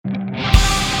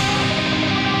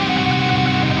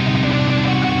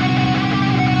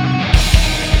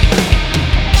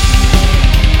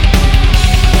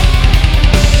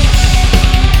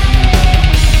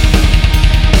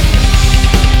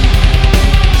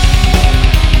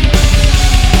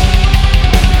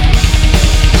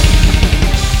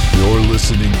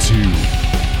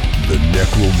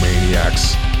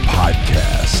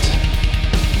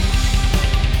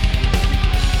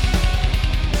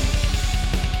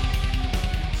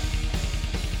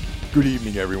Good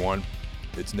evening, everyone.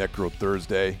 It's Necro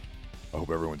Thursday. I hope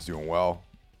everyone's doing well.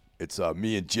 It's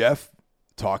me and Jeff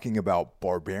talking about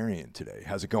Barbarian today.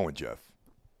 How's it going, Jeff?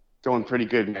 Going pretty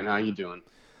good, man. How you doing?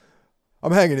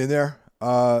 I'm hanging in there.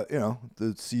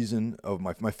 The season of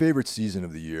my favorite season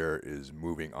of the year is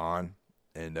moving on,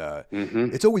 and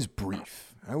it's always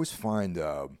brief. I always find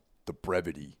the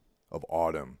brevity of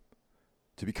autumn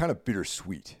to be kind of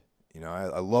bittersweet. You know,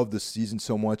 I love this season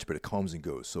so much, but it comes and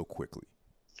goes so quickly.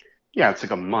 Yeah, it's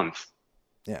like a month.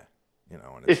 Yeah, and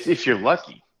If you're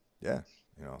lucky. Yeah,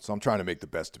 so I'm trying to make the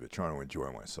best of it, trying to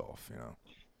enjoy myself,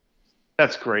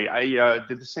 That's great. I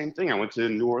did the same thing. I went to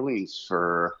New Orleans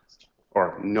or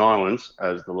New Orleans,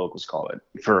 as the locals call it,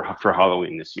 for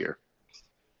Halloween this year.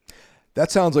 That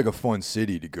sounds like a fun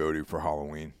city to go to for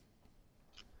Halloween.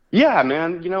 Yeah,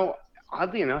 man.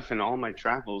 Oddly enough, in all my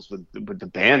travels with the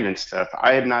band and stuff,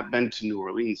 I had not been to New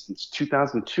Orleans since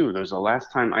 2002. That was the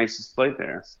last time ISIS played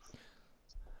there.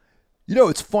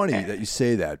 It's funny that you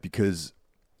say that because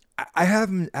I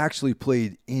haven't actually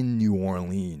played in New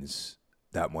Orleans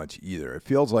that much either. It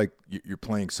feels like you're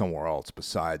playing somewhere else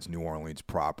besides New Orleans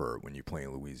proper when you play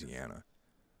in Louisiana.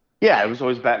 Yeah, it was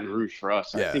always Baton Rouge for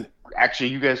us. Yeah. I think actually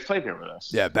you guys played there with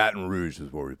us. Yeah, Baton Rouge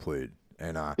was where we played.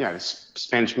 And yeah, the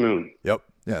Spanish Moon. Yep.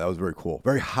 Yeah, that was very cool.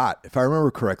 Very hot. If I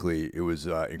remember correctly, it was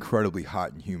incredibly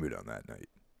hot and humid on that night.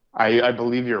 I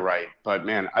believe you're right, but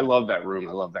man, I love that room.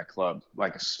 I love that club,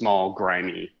 like a small,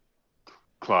 grimy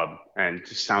club, and it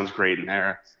just sounds great in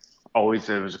there. Always,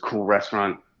 there was a cool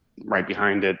restaurant right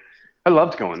behind it. I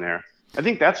loved going there. I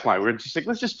think that's why we're just like,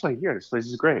 let's just play here. This place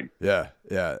is great. Yeah,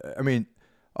 yeah. I mean,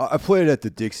 I played at the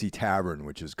Dixie Tavern,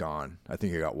 which is gone. I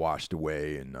think it got washed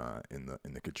away in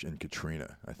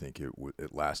Katrina. I think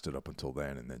it lasted up until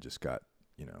then, and then just got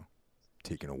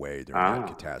taken away during that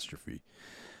catastrophe.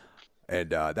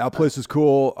 And that place was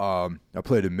cool. I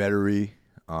played in Metairie.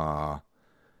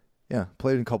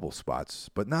 Played in a couple of spots,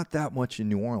 but not that much in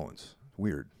New Orleans.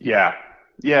 Weird. Yeah,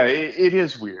 it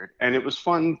is weird, and it was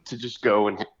fun to just go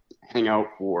and hang out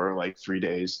for like 3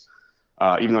 days.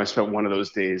 Even though I spent one of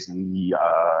those days in the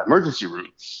emergency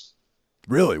room.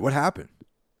 Really? What happened?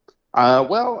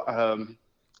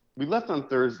 We left on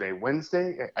Thursday.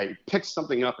 Wednesday, I picked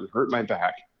something up and hurt my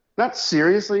back. Not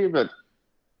seriously, but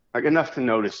like enough to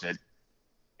notice it.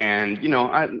 And,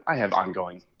 I have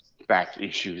ongoing back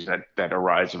issues that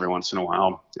arise every once in a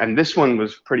while. And this one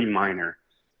was pretty minor.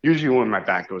 Usually when my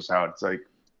back goes out, it's like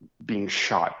being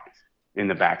shot in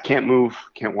the back. Can't move,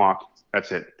 can't walk.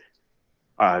 That's it.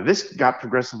 This got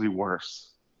progressively worse.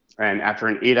 And after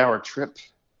an 8-hour trip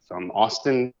from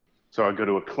Austin, so I go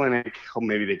to a clinic, hope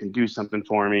maybe they can do something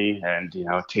for me. And,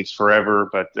 it takes forever,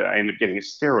 but I end up getting a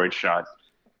steroid shot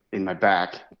in my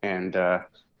back and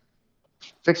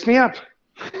fixed me up.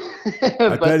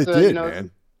 I bet it did,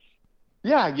 man.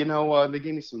 Yeah, they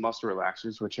gave me some muscle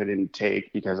relaxers, which I didn't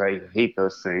take because I hate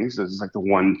those things. This is like the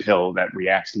one pill that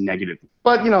reacts negatively.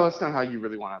 But, that's not how you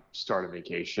really want to start a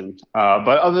vacation. But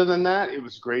other than that, it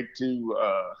was great to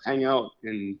hang out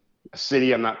in a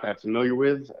city I'm not that familiar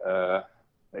with.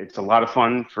 It's a lot of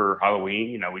fun for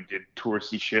Halloween. We did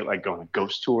touristy shit like going on a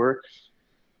ghost tour,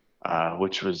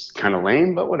 which was kind of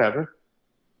lame, but whatever.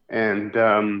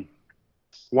 And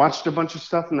watched a bunch of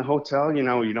stuff in the hotel. You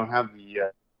don't have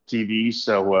the TV,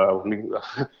 so we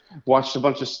watched a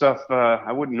bunch of stuff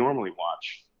I wouldn't normally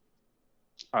watch.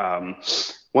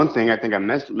 One thing I think I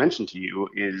mentioned to you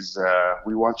is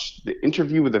we watched the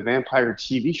Interview with the Vampire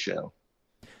TV show.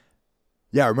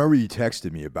 Yeah, I remember you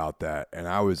texted me about that, and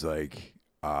I was like,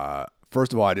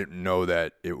 first of all, I didn't know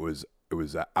that it was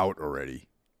out already,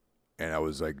 and I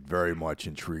was like very much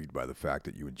intrigued by the fact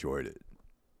that you enjoyed it.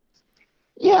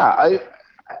 Yeah,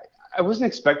 I wasn't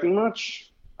expecting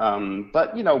much.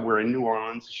 But, we're in New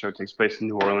Orleans. The show takes place in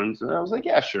New Orleans. And I was like,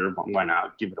 yeah, sure. Why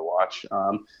not? Give it a watch.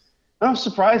 And I was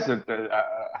surprised at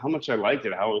how much I liked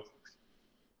it,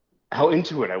 how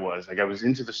into it I was. Like, I was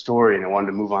into the story and I wanted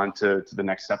to move on to the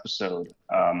next episode.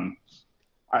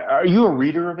 Are you a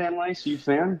reader of Anne Rice? Are you a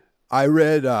fan? I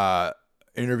read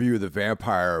Interview with the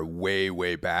Vampire way,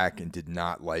 way back and did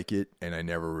not like it. And I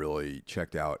never really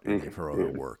checked out any of her other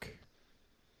work.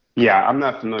 Yeah, I'm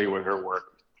not familiar with her work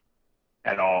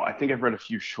at all. I think I've read a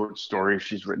few short stories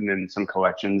she's written in some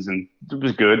collections, and it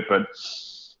was good. But,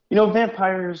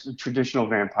 vampires, traditional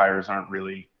vampires aren't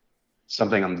really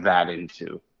something I'm that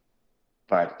into.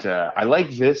 But I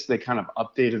like this. They kind of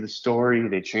updated the story.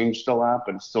 They changed a lot,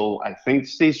 but it still, I think,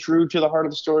 stays true to the heart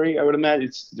of the story. I would imagine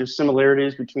there's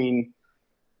similarities between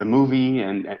the movie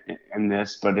and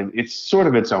this, but it's sort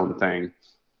of its own thing.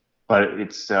 But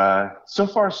it's so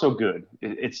far so good.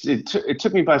 It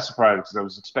took me by surprise because I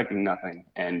was expecting nothing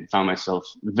and found myself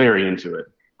very into it.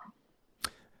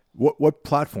 What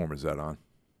platform is that on?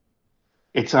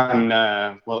 It's on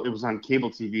well, it was on cable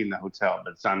TV in the hotel,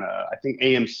 but it's on I think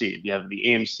AMC. If you have the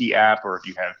AMC app or if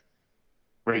you have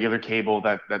regular cable,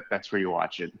 that's where you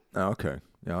watch it. Oh, okay.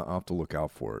 Yeah, I'll have to look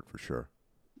out for it for sure.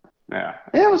 Yeah,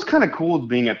 yeah, it was kind of cool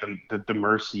being at the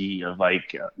mercy of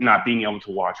like not being able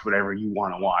to watch whatever you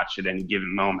want to watch at any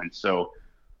given moment. So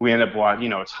we end up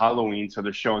watching, it's Halloween, so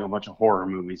they're showing a bunch of horror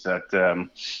movies that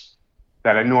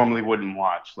I normally wouldn't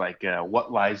watch, like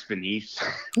What Lies Beneath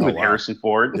Oh with wow. Harrison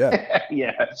Ford. Yeah.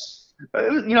 Yeah,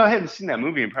 I hadn't seen that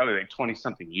movie in probably like 20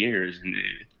 something years, and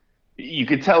you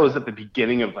could tell it was at the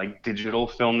beginning of like digital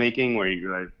filmmaking, where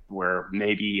you're like, where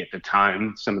maybe at the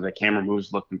time some of the camera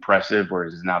moves looked impressive,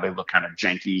 whereas now they look kind of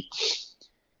janky.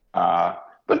 Uh,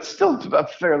 but still a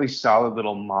fairly solid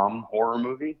little mom horror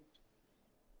movie.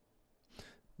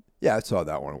 Yeah, I saw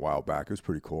that one a while back. It was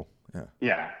pretty cool. Yeah.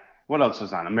 Yeah. What else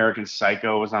was on? American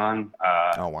Psycho was on.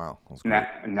 Oh wow, that was great.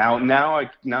 Now I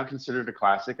now consider it a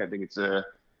classic. I think it's a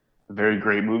very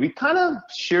great movie. Kind of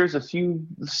shares a few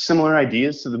similar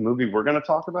ideas to the movie we're going to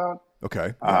talk about.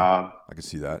 Okay. Yeah, I can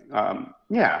see that.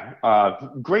 Yeah,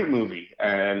 great movie,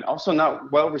 and also not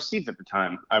well received at the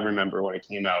time. I remember when it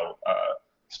came out,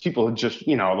 people had just,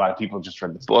 a lot of people just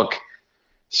read the book,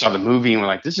 saw the movie, and were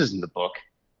like, "This isn't the book."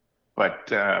 But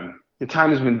the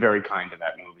time has been very kind to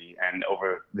that movie, and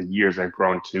over the years, I've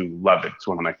grown to love it. It's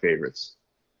one of my favorites.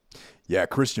 Yeah,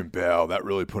 Christian Bale, that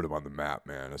really put him on the map,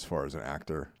 man, as far as an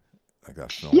actor. Like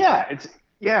that film.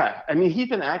 Yeah. I mean, he's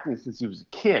been acting since he was a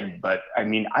kid, but I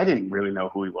mean, I didn't really know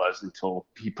who he was until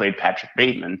he played Patrick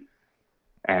Bateman,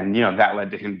 and that led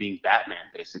to him being Batman,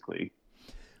 basically.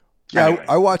 Yeah, Anyway,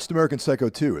 I watched American Psycho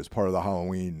 2 as part of the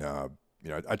Halloween.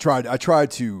 I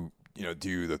tried to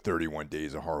do the 31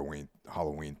 days of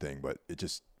Halloween thing, but I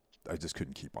just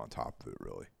couldn't keep on top of it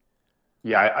really.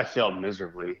 yeah, I failed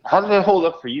miserably. How did it hold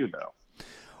up for you, though?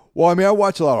 Well, I mean, I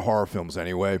watch a lot of horror films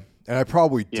anyway, and I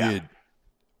probably Yeah. did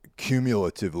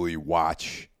cumulatively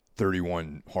watch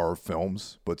 31 horror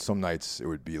films, but some nights it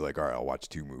would be like, all right, I'll watch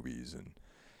 2 movies, and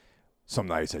some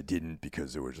nights I didn't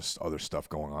because there was just other stuff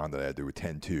going on that I had to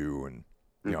attend to,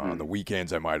 and on the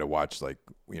weekends I might have watched like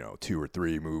 2 or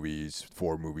 3 movies,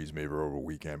 4 movies maybe over a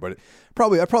weekend, but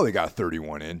I probably got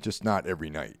 31 in, just not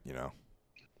every night.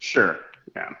 Sure.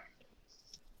 Yeah.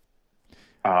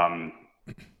 Um,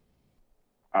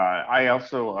 I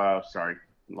also, sorry,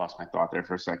 lost my thought there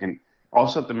for a second.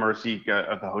 Also, at the mercy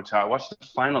of the hotel, I watched the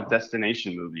Final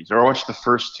Destination movies, or I watched the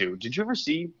first two. Did you ever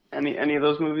see any of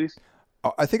those movies?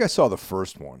 I think I saw the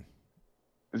first one.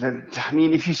 I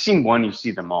mean, if you've seen one, you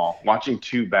see them all. Watching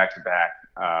two back to back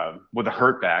with a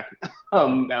hurt back,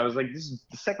 I was like,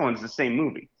 the second one's the same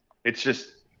movie. It's just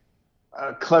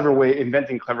a clever way,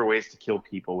 inventing clever ways to kill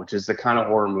people, which is the kind of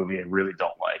horror movie I really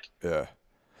don't like. Yeah.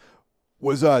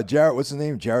 Was Jared? What's his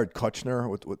name? Jared Kushner.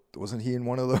 What wasn't he in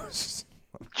one of those?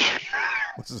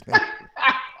 What's his name?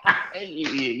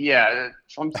 Yeah,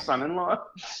 Trump's son-in-law.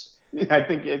 I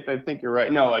think you're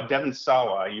right. No, Devon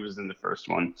Sawa. He was in the first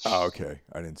one. Oh, okay.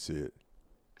 I didn't see it.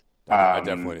 I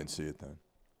definitely didn't see it then.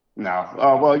 No.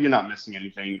 Well, you're not missing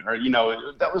anything. Or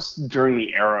that was during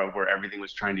the era where everything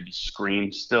was trying to be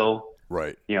Scream still.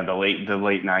 Right. The late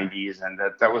 '90s, and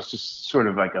that was just sort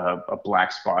of like a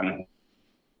black spot.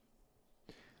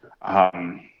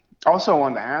 Also, I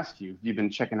wanted to ask you if you've been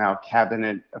checking out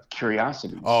Cabinet of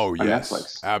Curiosities. Oh on yes,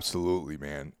 Netflix. absolutely,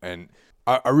 man. And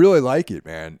I really like it,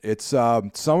 man. It's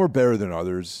some are better than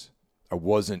others. I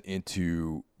wasn't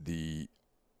into the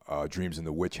Dreams in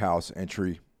the Witch House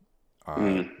entry.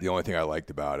 The only thing I liked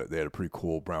about it, they had a pretty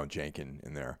cool Brown Jenkin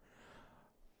in there.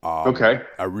 Okay.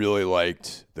 I really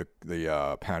liked the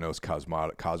Panos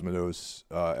Cosmatos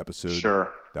episode.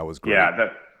 Sure. That was great.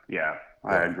 Yeah,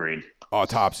 I agreed.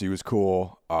 Autopsy was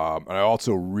cool. And I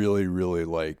also really, really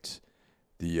liked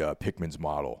the Pickman's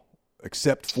model,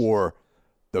 except for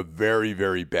the very,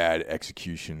 very bad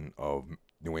execution of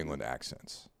New England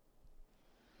accents.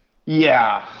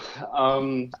 Yeah.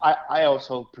 I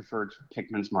also preferred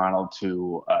Pickman's model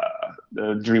to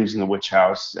the Dreams in the Witch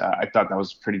House. I thought that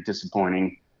was a pretty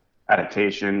disappointing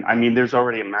adaptation. I mean, there's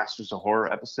already a Masters of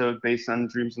Horror episode based on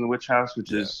Dreams in the Witch House,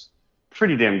 which is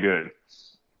pretty damn good.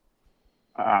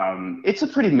 It's a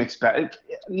pretty mixed bag.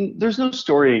 There's no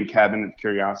story in Cabinet of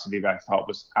Curiosity that I thought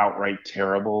was outright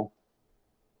terrible.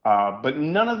 But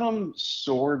none of them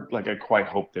soared like I quite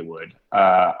hoped they would.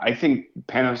 I think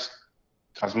Panos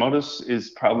Cosmatos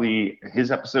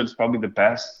his episode is probably the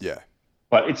best. Yeah.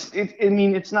 But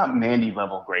it's not Mandy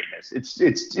level greatness.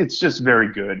 It's just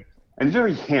very good and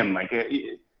very him. Like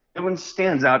it one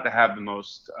stands out to have the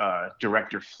most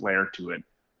director flair to it.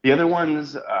 The other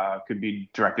ones could be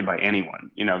directed by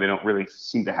anyone. They don't really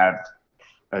seem to have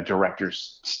a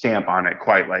director's stamp on it,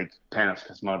 quite like Panos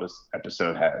Cosmatos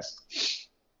episode has.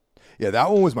 Yeah, that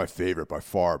one was my favorite by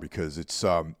far because it's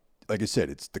like I said,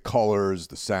 it's the colors,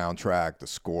 the soundtrack, the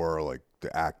score, like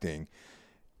the acting.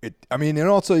 And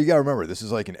also you got to remember this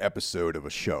is like an episode of a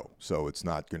show, so it's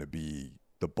not going to be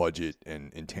the budget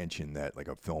and intention that like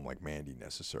a film like Mandy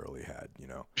necessarily had, you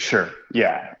know. Sure.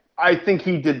 Yeah. I think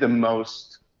he did the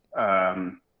most.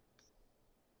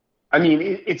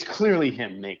 It's clearly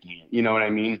him making it. You know what I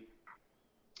mean?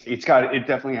 It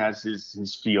definitely has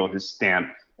his feel, his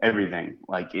stamp, everything.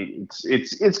 Like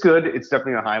it's good. It's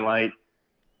definitely a highlight.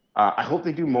 I hope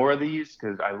they do more of these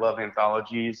because I love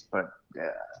anthologies. But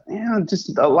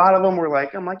just a lot of them were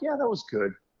like, I'm like, yeah, that was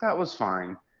good. That was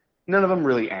fine. None of them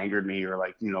really angered me or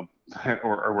like,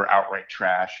 or were outright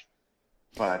trash.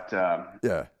 But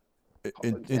yeah.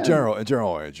 In general,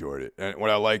 I enjoyed it, and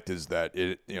what I liked is that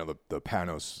the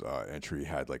Panos entry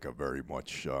had like a very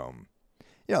much,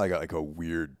 like a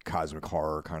weird cosmic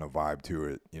horror kind of vibe to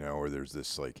it, where there's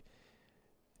this like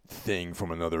thing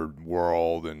from another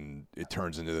world and it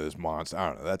turns into this monster. I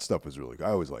don't know. That stuff was really good.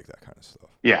 I always like that kind of stuff.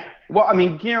 Yeah. Well,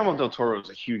 Guillermo del Toro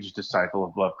is a huge disciple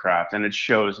of Lovecraft, and it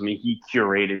shows. He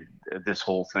curated this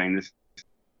whole thing.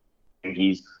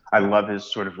 I love his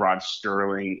sort of Rod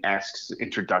Sterling-esque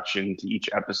introduction to each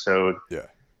episode. Yeah.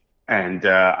 And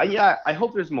I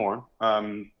hope there's more.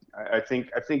 I think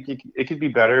it could be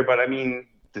better, but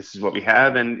this is what we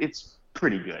have, and it's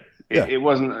pretty good. It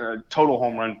wasn't a total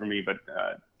home run for me, but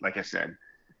like I said,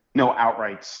 no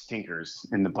outright stinkers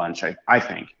in the bunch. I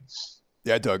think.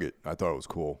 Yeah, I dug it. I thought it was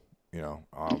cool.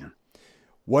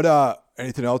 What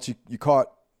anything else you caught?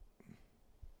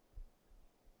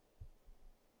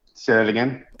 Say that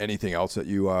again. Anything else that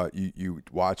you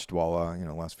watched while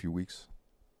last few weeks?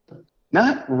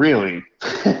 Not really.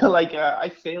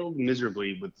 I failed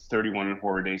miserably with 31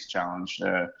 Horror Days challenge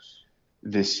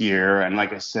this year, and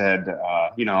like I said,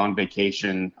 on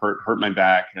vacation, hurt my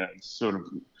back. Sort of,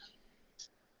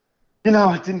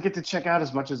 I didn't get to check out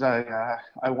as much as I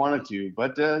wanted to,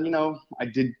 but I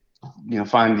did.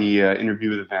 Find the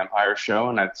Interview with the Vampire Show,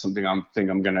 and that's something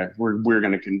we're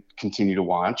gonna continue to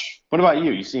watch. What about you?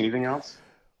 You see anything else?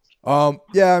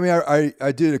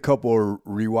 I did a couple of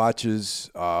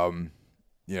rewatches. I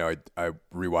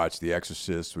rewatched The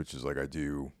Exorcist, which is like I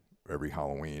do every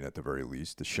Halloween at the very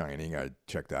least. The Shining, I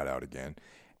checked that out again,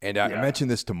 and I mentioned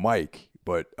this to Mike,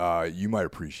 but you might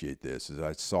appreciate this. Is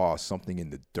I saw Something in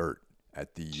the Dirt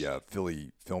at the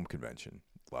Philly Film Convention.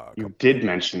 You did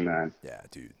mention that. Yeah,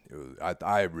 dude.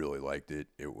 I really liked it.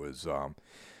 It was,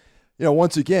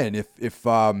 once again, if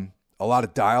a lot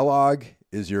of dialogue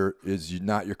is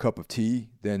not your cup of tea,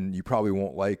 then you probably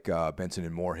won't like Benson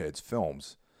and Moorhead's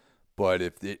films. But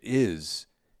if it is,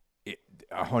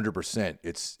 100%,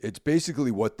 it's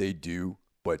basically what they do,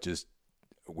 but just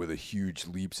with a huge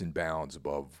leaps and bounds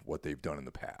above what they've done in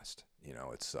the past.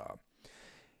 It's.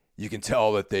 You can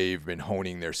tell that they've been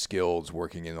honing their skills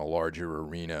working in the larger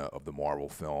arena of the Marvel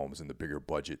films and the bigger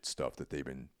budget stuff that they've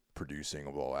been producing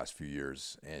over the last few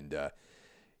years. And,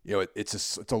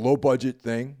 it's a low budget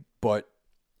thing, but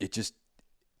it just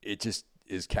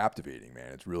is captivating,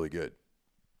 man. It's really good.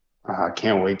 I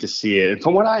can't wait to see it.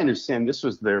 From what I understand, this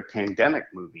was their pandemic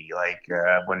movie,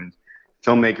 when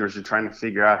filmmakers are trying to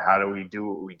figure out how do we do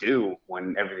what we do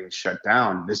when everything's shut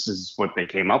down. This is what they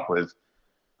came up with.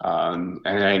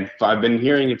 And I've been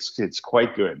hearing it's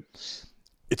quite good.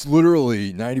 It's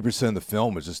literally 90% of the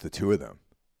film is just the two of them,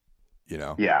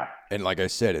 Yeah. And like I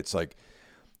said, it's like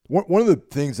one of the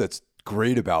things that's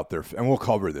great about and we'll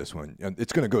cover this one.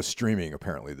 It's going to go streaming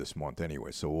apparently this month anyway,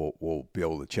 so we'll be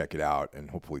able to check it out and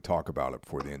hopefully talk about it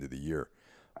before the end of the year.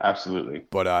 Absolutely.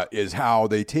 But is how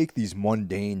they take these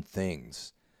mundane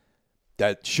things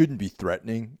that shouldn't be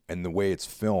threatening, and the way it's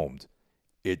filmed,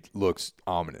 it looks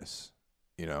ominous.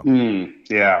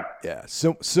 Yeah. Yeah.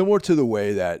 Similar to the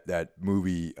way that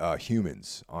movie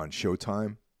Humans on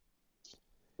Showtime.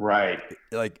 Right.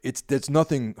 Like there's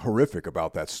nothing horrific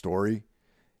about that story.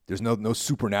 There's no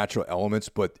supernatural elements,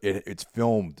 but it's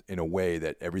filmed in a way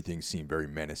that everything seemed very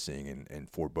menacing and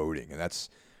foreboding. And that's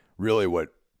really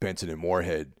what Benson and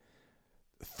Moorhead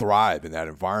thrive in that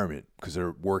environment, because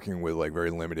they're working with like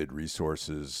very limited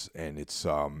resources, and it's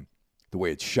the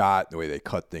way it's shot, the way they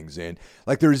cut things in.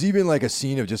 Like there's even like a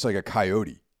scene of just like a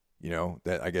coyote,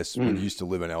 that I guess when you used to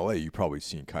live in LA, you probably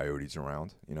seen coyotes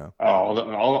around, Oh,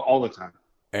 all the time.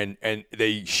 And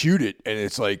they shoot it, and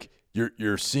it's like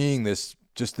you're seeing this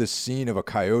scene of a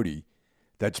coyote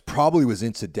that probably was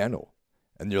incidental,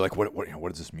 and you're like, what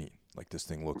does this mean? Like this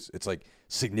thing it's like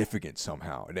significant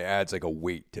somehow, and it adds like a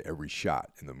weight to every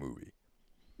shot in the movie.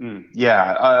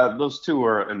 Yeah, those two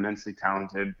are immensely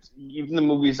talented. Even the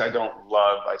movies I don't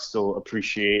love, I still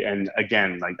appreciate. And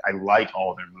again, like I like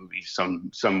all their movies,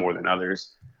 some more than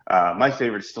others. My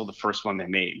favorite is still the first one they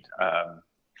made,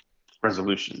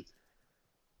 Resolution.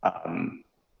 Um,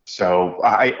 so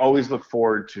I always look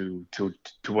forward to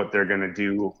what they're gonna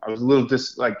do. I was a little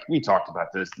like we talked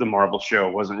about this. The Marvel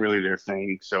show wasn't really their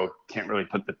thing, so can't really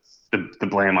put the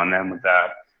blame on them with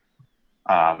that.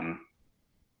 Um,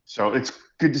 so it's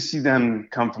good to see them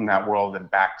come from that world and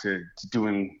back to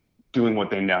doing what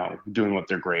they know, doing what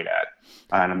they're great at.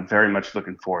 And I'm very much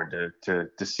looking forward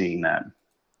to seeing that.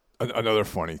 Another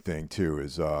funny thing too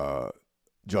is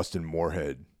Justin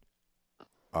Moorhead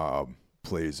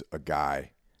plays a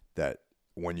guy that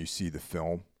when you see the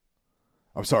film,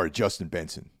 I'm sorry, Justin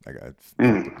Benson.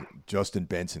 Justin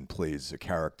Benson plays a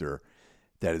character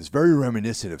that is very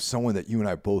reminiscent of someone that you and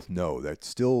I both know that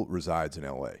still resides in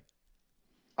L.A.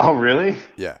 Oh, really?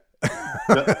 Yeah.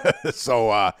 Yeah.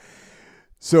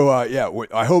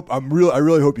 I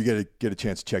really hope you get a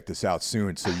chance to check this out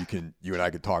soon, so you and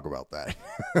I can talk about that.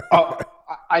 Oh,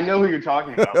 I know who you're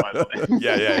talking about, by the way.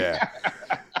 Yeah.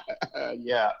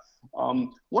 Yeah.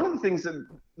 One of the things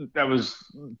that was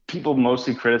people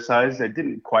mostly criticized that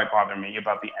didn't quite bother me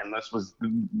about The Endless was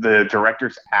the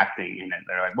director's acting in it.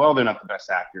 They're like, well, they're not the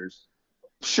best actors.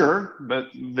 Sure, but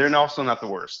they're also not the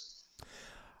worst.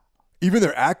 Even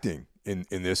their acting in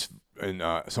this in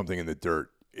Something in the Dirt,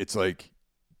 it's like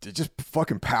just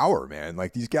fucking power, man.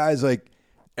 Like these guys, like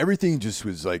everything just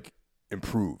was like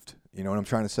improved. You know what I'm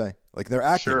trying to say? Like their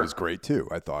acting was great too,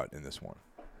 I thought, in this one.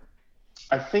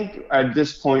 I think at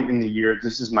this point in the year,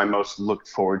 this is my most looked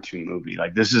forward to movie.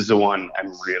 Like this is the one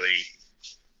I'm really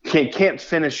can't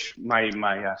finish my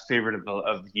favorite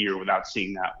of the year without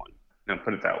seeing that one.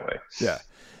 Put it that way. Yeah.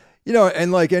 You know,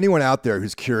 and like anyone out there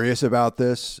who's curious about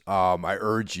this, I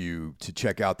urge you to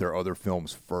check out their other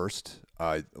films first.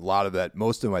 A lot of that,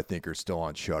 most of them I think are still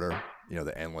on Shudder. You know,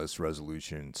 The Endless,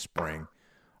 Resolution, Spring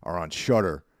are on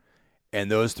Shudder.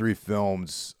 And those three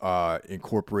films they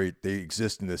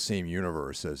exist in the same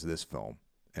universe as this film.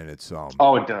 And it's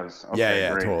oh, it does. Okay,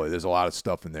 yeah, great. totally. There's a lot of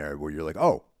stuff in there where you're like,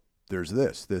 oh, there's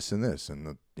this, and this, and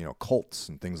the cults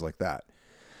and things like that.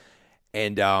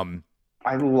 And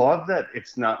I love that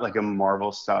it's not like a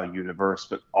Marvel style universe,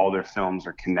 but all their films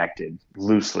are connected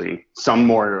loosely. Some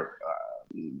more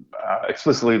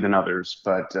explicitly than others,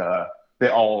 but they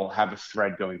all have a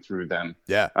thread going through them.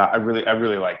 Yeah, I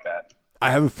really like that. I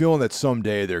have a feeling that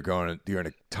someday they're going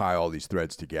to tie all these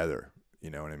threads together. You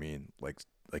know what I mean? Like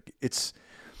it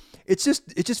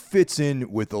just fits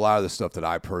in with a lot of the stuff that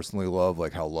I personally love,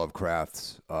 like how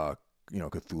Lovecraft's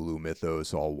Cthulhu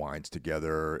mythos all winds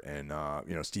together, and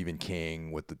Stephen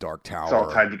King with the Dark Tower. It's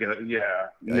all tied together. Yeah,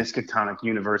 Miskatonic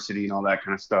University and all that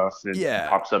kind of stuff. It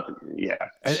pops up. Yeah,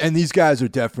 and these guys are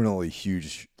definitely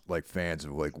huge like fans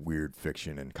of like weird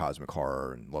fiction and cosmic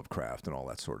horror and Lovecraft and all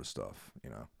that sort of stuff.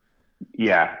 You know.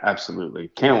 Yeah, absolutely.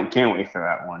 Can't wait for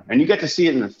that one. And you get to see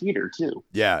it in the theater too.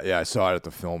 Yeah, I saw it at the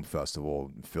film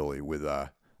festival in Philly with I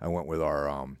went with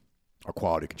our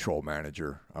quality control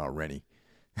manager, Rennie.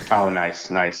 Oh,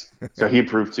 nice. So he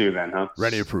approved too then, huh?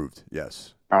 Rennie approved,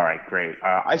 yes. All right, great.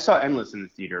 I saw Endless in the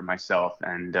theater myself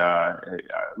and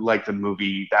liked the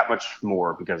movie that much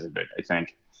more because of it, I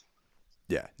think.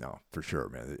 Yeah, no, for sure,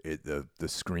 man. The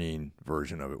screen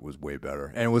version of it was way better.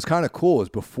 And it was kind of cool. Is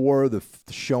before the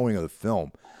showing of the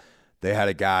film, they had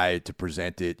a guy to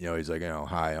present it. You know, he's like,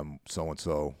 hi, I'm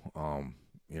so-and-so.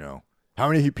 How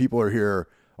many people are here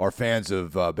are fans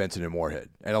of Benson and Moorhead?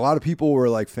 And a lot of people were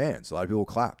like fans. A lot of people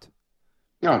clapped.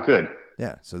 Oh, good.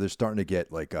 Yeah, so they're starting to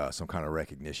get like some kind of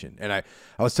recognition. And I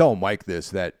was telling Mike this,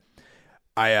 that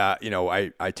I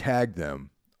tagged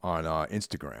them on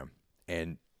Instagram,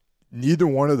 and neither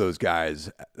one of those guys,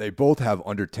 they both have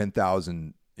under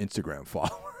 10,000 Instagram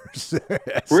followers.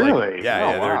 Really? Like,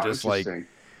 yeah, wow, they're just like,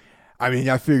 I mean,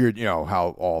 I figured,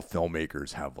 how all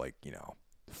filmmakers have like,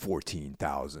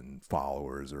 14,000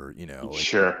 followers or, like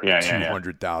sure. Yeah,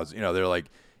 200,000, they're like,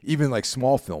 even like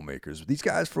small filmmakers. These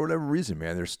guys, for whatever reason,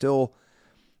 man, they're still,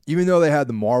 even though they had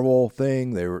the Marvel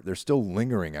thing, they're still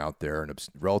lingering out there in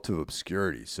relative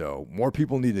obscurity. So more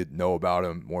people need to know about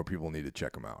them. More people need to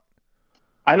check them out.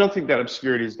 I don't think that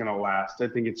obscurity is going to last. I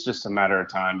think it's just a matter of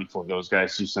time before those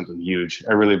guys do something huge.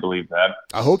 I really believe that.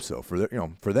 I hope so for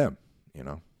them.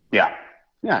 Yeah.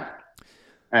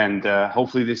 And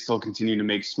hopefully they still continue to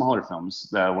make smaller films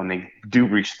when they do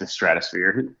reach the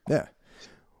stratosphere. Yeah.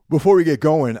 Before we get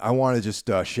going, I want to just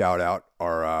shout out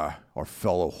our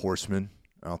fellow horsemen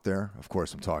out there. Of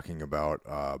course, I'm talking about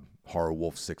Horror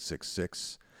Wolf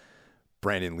 666,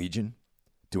 Brandon Legion,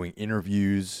 doing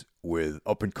interviews with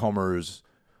up and comers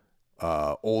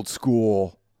old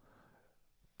school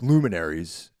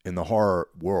luminaries in the horror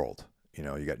world. You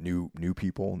know, you got new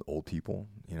people and old people.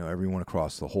 You know, everyone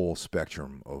across the whole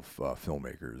spectrum of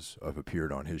filmmakers have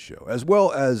appeared on his show, as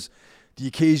well as the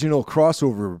occasional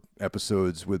crossover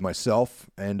episodes with myself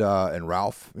and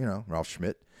Ralph. You know, Ralph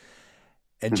Schmidt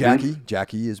and Jackie.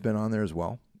 Jackie has been on there as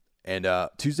well. And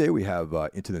Tuesday we have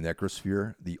Into the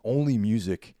Necrosphere, the only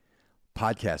music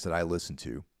podcast that I listen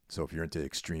to. So if you're into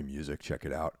extreme music, check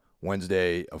it out.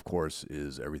 Wednesday, of course,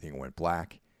 is Everything Went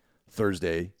Black.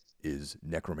 Thursday is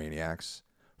Necromaniacs.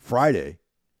 Friday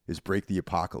is Break the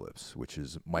Apocalypse, which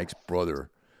is Mike's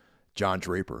brother, John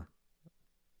Draper.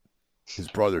 His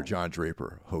brother, John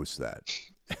Draper, hosts that.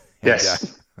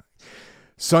 Yes.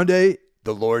 Sunday,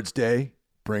 the Lord's Day,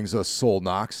 brings us Soul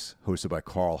Knocks, hosted by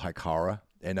Carl Hikara.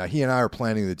 And he and I are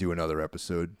planning to do another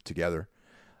episode together.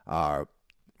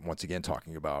 Once again,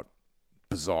 talking about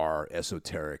bizarre,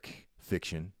 esoteric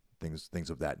fiction, things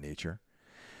of that nature.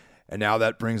 And now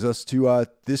that brings us to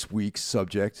this week's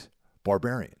subject,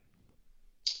 Barbarian.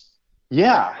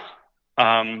 Yeah.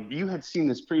 You had seen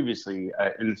this previously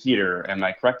in the theater. Am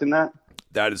I correct in that?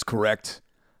 That is correct.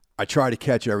 I try to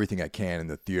catch everything I can in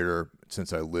the theater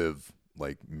since I live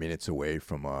like minutes away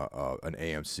from an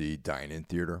AMC dine-in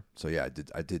theater. So yeah,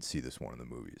 I did see this one in the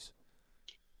movies.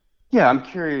 Yeah, I'm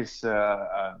curious if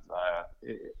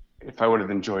I would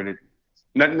have enjoyed it.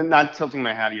 Not tilting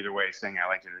my hat either way, saying I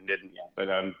liked it or didn't yet, but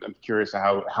I'm curious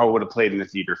how it would have played in the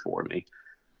theater for me.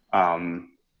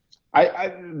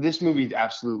 This movie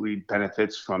absolutely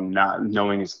benefits from not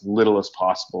knowing as little as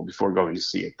possible before going to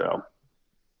see it, though.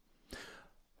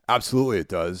 Absolutely, it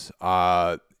does.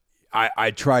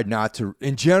 I tried not to.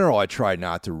 In general, I tried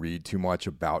not to read too much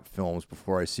about films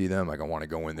before I see them. Like I want to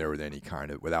go in there with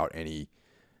without any,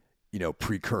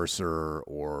 precursor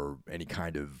or any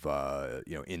kind of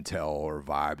intel or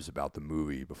vibes about the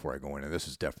movie before I go in. And this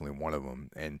is definitely one of them.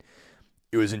 And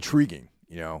it was intriguing.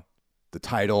 The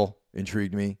title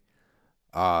intrigued me.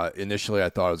 Initially, I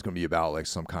thought it was going to be about like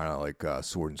some kind of like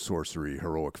sword and sorcery,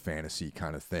 heroic fantasy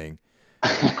kind of thing. I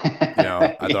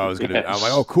thought I was going to, I'm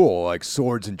like, oh, cool. Like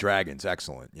swords and dragons.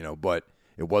 Excellent. But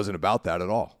it wasn't about that at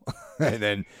all. And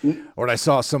then when I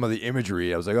saw some of the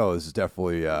imagery, I was like, oh, this is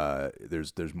definitely,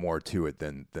 there's more to it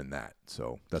than that.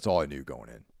 So that's all I knew going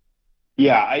in.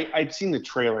 Yeah, I'd seen the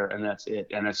trailer and that's it.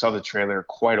 And I saw the trailer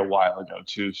quite a while ago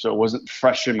too. So it wasn't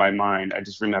fresh in my mind. I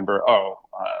just remember,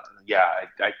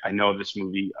 I know this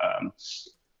movie.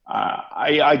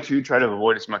 I too try to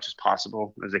avoid as much as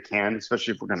possible as I can,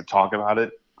 especially if we're going to talk about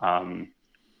it. I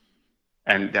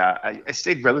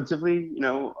stayed relatively,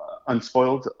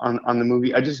 unspoiled on the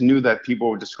movie. I just knew that people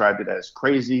would describe it as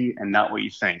crazy and not what you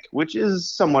think, which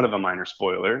is somewhat of a minor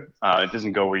spoiler. It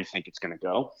doesn't go where you think it's going to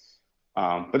go.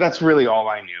 But that's really all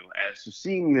I knew. So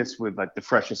seeing this with like the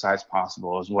freshest eyes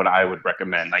possible is what I would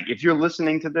recommend. Like if you're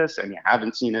listening to this and you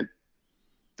haven't seen it,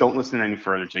 don't listen any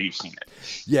further till you've seen it.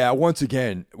 Yeah, once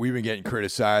again, we've been getting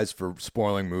criticized for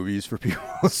spoiling movies for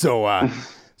people. So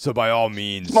by all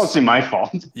means, it's mostly my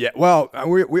fault. Yeah, well,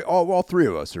 we all three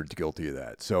of us are guilty of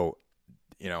that. So,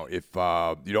 if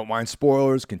you don't mind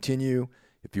spoilers, continue.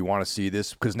 If you want to see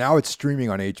this, because now it's streaming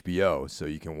on HBO, so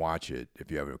you can watch it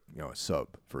if you have a sub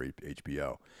for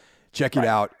HBO. Check it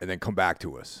out and then come back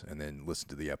to us and then listen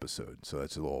to the episode. So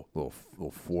that's a little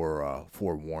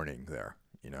forewarning there.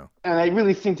 And I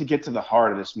really think to get to the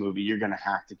heart of this movie, you're going to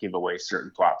have to give away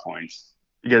certain plot points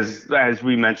because, as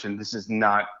we mentioned, this is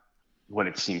not what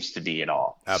it seems to be at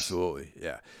all. Absolutely,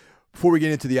 yeah. Before we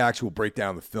get into the actual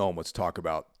breakdown of the film, let's talk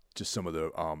about just some of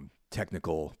the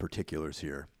technical particulars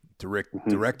here.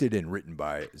 Directed and written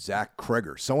by Zach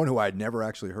Kreger, someone who I'd never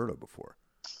actually heard of before.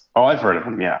 Oh, I've heard of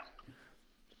him, yeah.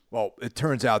 Well, it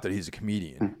turns out that he's a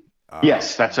comedian.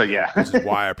 Yes, that's yeah. Which is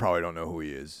why I probably don't know who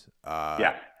he is.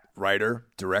 Yeah. Writer,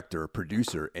 director,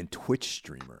 producer, and Twitch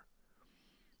streamer.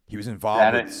 He was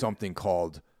involved with something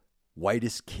called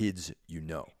Whitest Kids You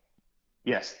Know.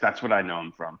 Yes, that's what I know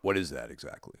him from. What is that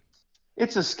exactly?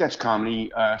 It's a sketch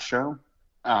comedy show.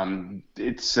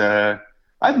 It's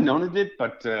I've known of it,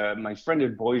 but my friend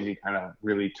in Boise kind of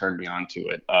really turned me on to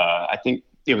it. I think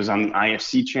it was on the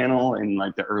IFC channel in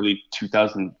like the early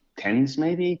 2010s,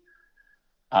 maybe.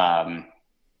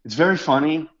 It's very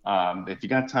funny. If you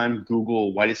got time,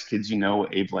 Google Whitest Kids You Know,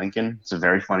 Abe Lincoln. It's a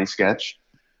very funny sketch.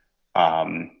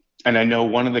 And I know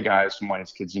one of the guys from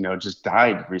Whitest Kids You Know just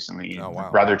died recently. Oh,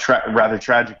 wow. Rather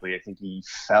tragically. I think he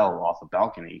fell off a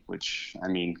balcony, which, I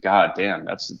mean, God damn,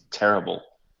 that's terrible.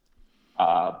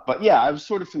 But yeah, I was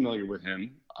sort of familiar with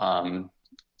him.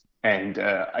 And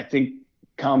I think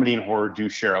comedy and horror do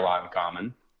share a lot in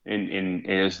common in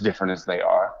as different as they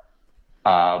are.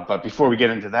 But before we get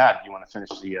into that, you want to finish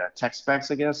the tech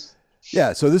specs, I guess?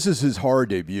 Yeah, so this is his horror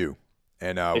debut,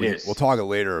 and It we'll is. talk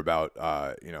later about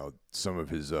some of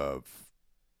his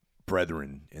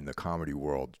brethren in the comedy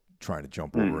world trying to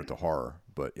jump over Mm, into horror.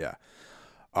 But yeah,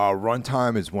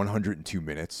 runtime is 102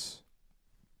 minutes,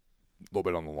 a little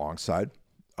bit on the long side.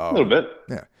 a little bit.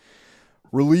 Yeah,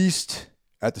 released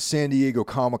at the San Diego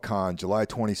Comic-Con July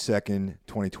 22nd,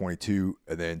 2022,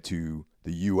 and then to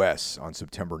the U.S. on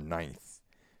September 9th,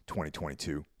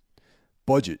 2022.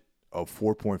 Budget of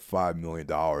 $4.5 million,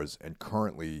 and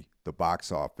currently the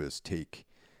box office take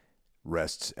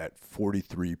rests at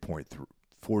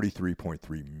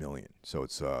 43.3 million. So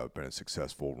it's been a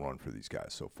successful run for these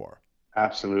guys so far.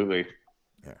 Absolutely.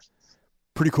 Yeah.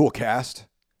 Pretty cool cast.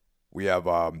 We have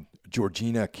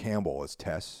Georgina Campbell as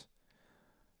Tess,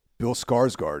 Bill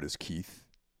Skarsgård as Keith,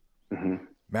 Hmm.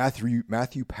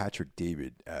 Matthew Patrick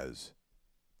David as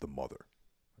the mother.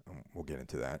 We'll get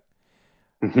into that.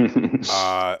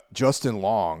 Justin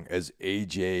Long as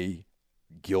AJ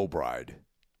Gilbride,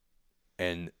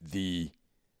 and the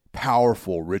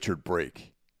powerful Richard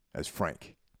Brake as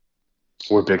Frank.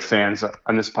 We're big fans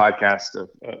on this podcast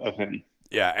of him.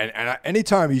 Yeah, and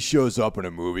anytime he shows up in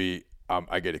a movie,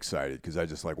 I get excited because I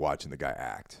just like watching the guy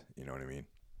act. You know what I mean?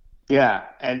 Yeah,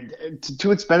 and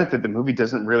to its benefit, the movie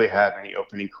doesn't really have any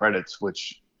opening credits,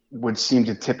 which would seem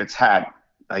to tip its hat.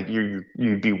 Like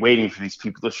you'd be waiting for these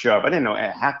people to show up. I didn't know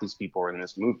half these people were in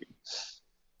this movie.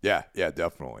 Yeah,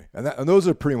 definitely. And those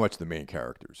are pretty much the main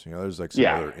characters. You know, there's like some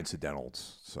Yeah. other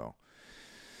incidentals. So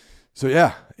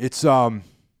yeah, it's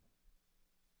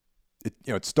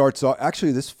it starts off.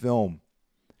 Actually, this film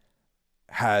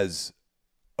has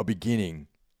a beginning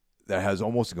that has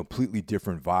almost a completely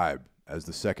different vibe as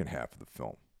the second half of the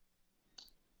film.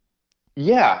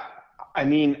 Yeah. I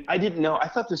mean, I didn't know. I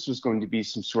thought this was going to be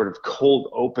some sort of cold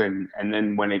open, and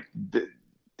then when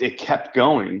it kept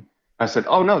going, I said,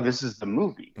 "Oh no, this is the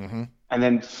movie." Mm-hmm. And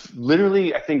then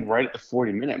literally, I think right at the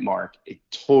 40-minute mark, it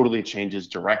totally changes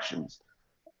directions.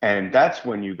 And that's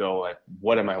when you go like,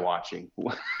 what am I watching?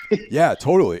 Yeah,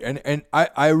 totally. And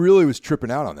I really was tripping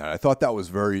out on that. I thought that was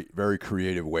very, very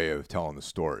creative way of telling the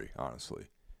story, honestly.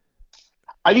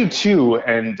 I do too.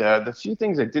 And the few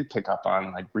things I did pick up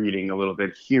on, like reading a little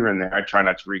bit here and there, I try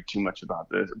not to read too much about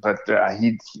this, but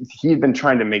he had been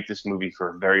trying to make this movie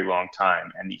for a very long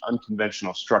time, and the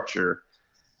unconventional structure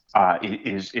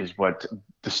is what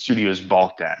the studios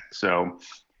balked at. So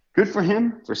good for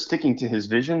him for sticking to his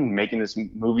vision, making this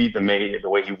movie the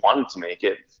way he wanted to make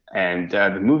it, and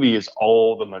the movie is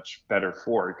all the much better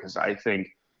for it because I think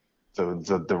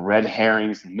the red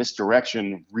herrings and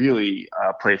misdirection really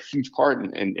play a huge part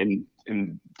in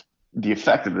the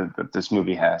effect that this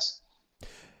movie has.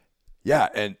 Yeah,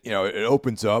 and it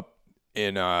opens up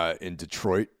in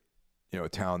Detroit, a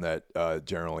town that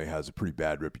generally has a pretty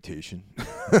bad reputation.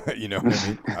 You know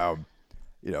what I mean?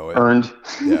 Earned.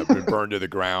 Yeah, been burned to the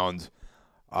ground.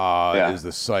 Yeah. Is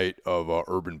the site of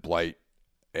urban blight,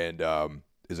 and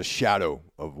is a shadow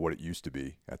of what it used to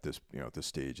be at this at this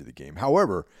stage of the game.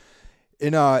 However,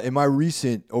 in my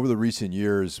over the recent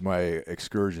years, my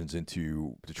excursions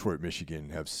into Detroit, Michigan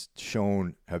has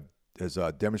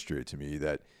demonstrated to me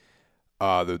that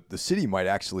the city might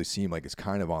actually seem like it's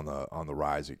kind of on the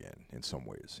rise again in some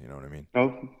ways. You know what I mean?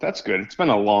 Oh, that's good. It's been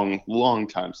a long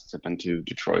time since I've been to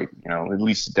Detroit. At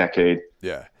least a decade.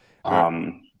 Yeah.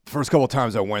 Um, First couple of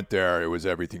times I went there, it was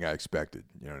everything I expected.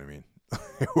 You know what I mean?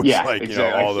 It was yeah, like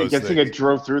exactly. all those I think I things.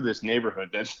 drove through this neighborhood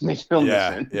that they filmed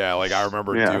this in. Yeah. Like I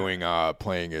remember Yeah. doing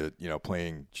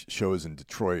playing shows in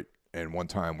Detroit, and one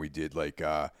time we did like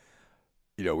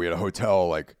we had a hotel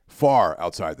like far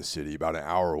outside the city, about an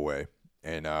hour away,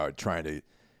 and trying to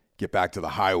get back to the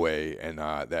highway, and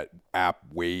that app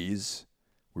Waze,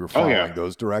 we were following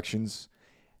those directions,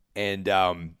 and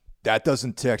that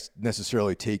doesn't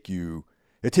necessarily take you.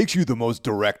 It takes you the most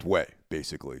direct way,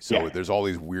 basically. So there's all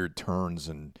these weird turns,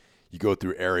 and you go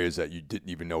through areas that you didn't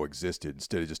even know existed,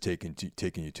 instead of just taking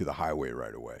you to the highway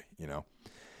right away.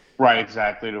 Right,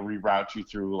 exactly. To reroute you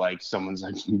through like someone's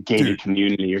like gated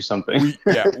community or something.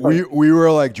 We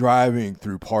were like driving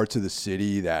through parts of the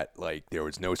city that like there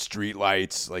was no street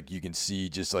lights. Like you can see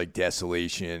just like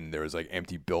desolation. There was like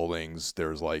empty buildings. There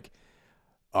was like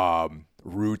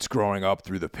roots growing up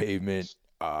through the pavement.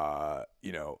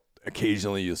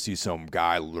 Occasionally you'll see some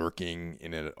guy lurking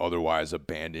in an otherwise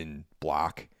abandoned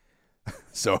block.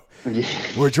 So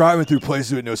we're driving through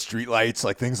places with no street lights,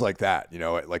 like things like that,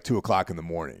 at like 2:00 in the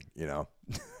morning,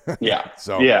 Yeah.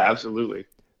 So yeah, absolutely.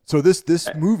 So this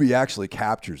movie actually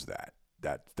captures that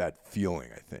feeling,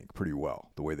 I think, pretty well.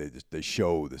 The way they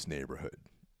show this neighborhood.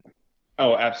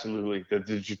 Oh, absolutely. The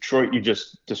Detroit you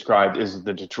just described is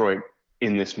the Detroit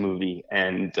in this movie,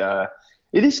 and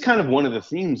it is kind of one of the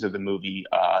themes of the movie.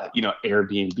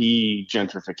 Airbnb,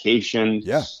 gentrification.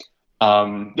 Yeah.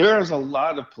 There is a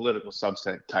lot of political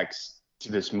subtext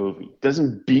to this movie. It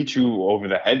doesn't beat you over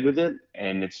the head with it,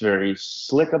 and it's very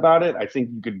slick about it. I think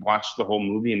you could watch the whole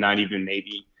movie and not even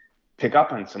maybe pick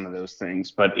up on some of those things,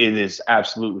 but it is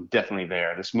absolutely definitely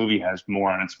there. This movie has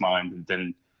more on its mind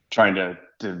than trying to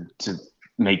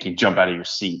make you jump out of your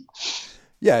seat.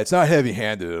 Yeah, it's not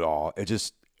heavy-handed at all.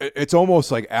 It's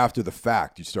almost like after the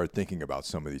fact you start thinking about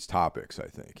some of these topics, I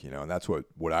think, and that's what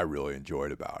I really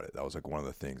enjoyed about it. That was like one of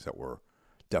the things that were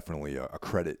definitely a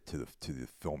credit to the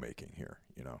filmmaking here.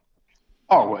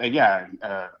 Oh, yeah,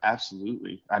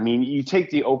 absolutely. I mean, you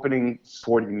take the opening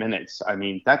 40 minutes. I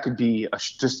mean, that could be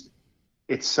just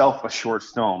itself a short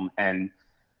film and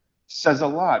says a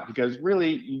lot, because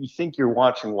really you think you're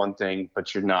watching one thing,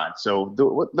 but you're not. So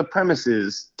the premise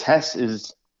is Tess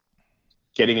is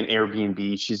getting an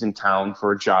Airbnb. She's in town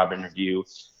for a job interview,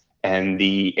 and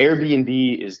the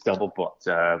Airbnb is double booked.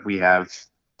 We have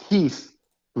Keith,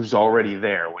 who's already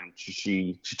there when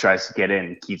she tries to get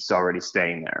in. Keith's already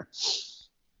staying there,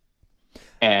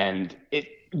 and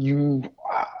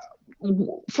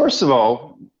first of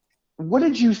all, what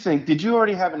did you think? Did you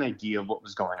already have an idea of what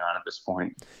was going on at this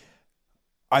point?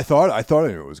 I thought I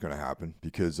knew it was going to happen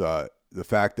because the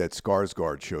fact that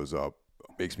Skarsgård shows up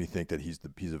makes me think that he's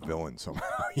a villain somehow.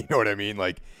 You know what I mean?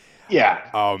 Like, yeah,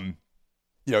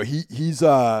 he's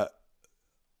a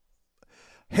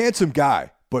handsome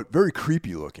guy, but very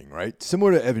creepy looking, right?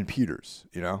 Similar to Evan Peters,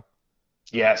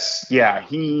 Yes, yeah.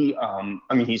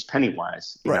 He's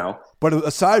Pennywise, you know. But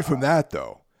aside from that,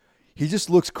 though, he just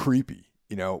looks creepy.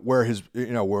 Where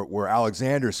where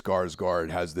Alexander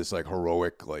Skarsgård has this like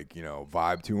heroic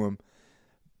vibe to him.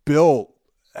 Bill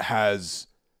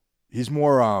he's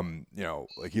more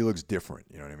like he looks different.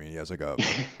 You know what I mean? He has like a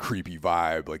creepy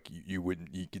vibe. Like you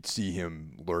could see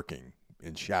him lurking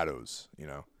in shadows.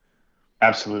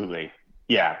 Absolutely,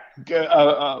 yeah.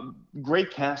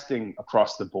 Great casting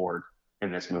across the board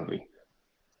in this movie.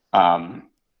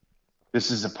 This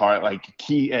is a part like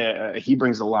he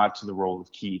brings a lot to the role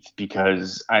of Keith,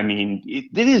 because I mean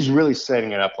it is really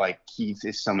setting it up like Keith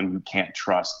is someone you can't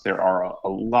trust. There are a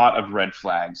lot of red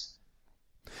flags.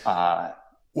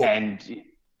 And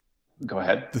go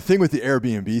ahead. The thing with the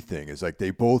Airbnb thing is like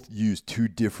they both use two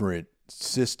different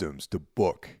systems to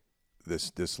book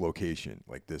this location,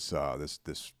 like this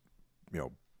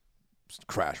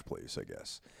crash place, I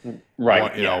guess.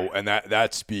 Right. And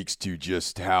that speaks to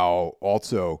just how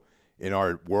also in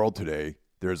our world today,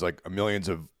 there's like millions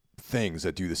of things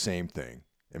that do the same thing,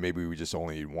 and maybe we just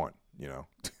only need one,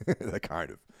 that kind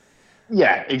of.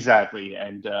 Yeah, exactly.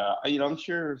 And, I'm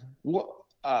sure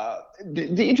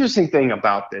the interesting thing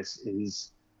about this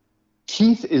is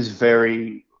Keith is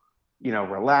very,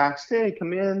 relaxed. Hey,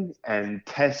 come in. And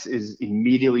Tess is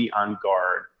immediately on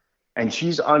guard, and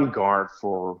she's on guard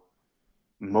for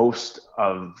most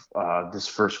of this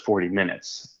first 40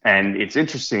 minutes. And it's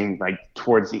interesting, like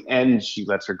towards the end, she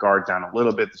lets her guard down a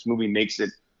little bit. This movie makes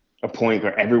it a point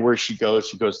where everywhere she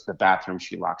goes to the bathroom,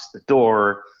 she locks the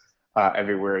door.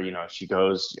 Everywhere, she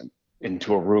goes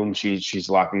into a room, she's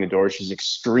locking the door. She's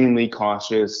extremely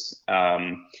cautious.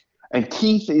 And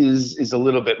Keith is a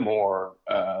little bit more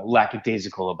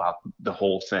lackadaisical about the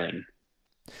whole thing.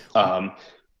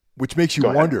 Which makes you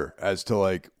wonder as to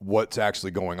like what's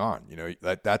actually going on.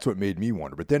 That's what made me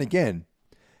wonder. But then again,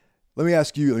 let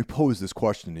me pose this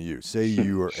question to you. Say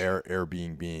you are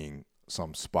Airbnb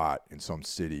some spot in some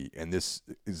city, and this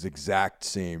is exact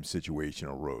same situation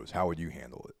arose. How would you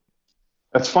handle it?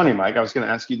 That's funny, Mike. I was going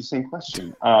to ask you the same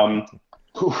question.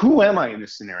 Who am I in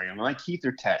this scenario? Am I Keith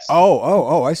or Tess?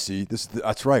 Oh, I see.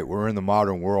 That's right. We're in the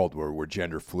modern world where we're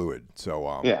gender fluid.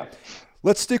 So yeah.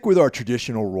 Let's stick with our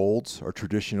traditional roles, our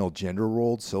traditional gender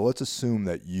roles. So let's assume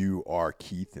that you are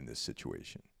Keith in this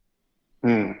situation.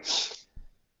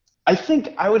 I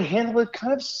think I would handle it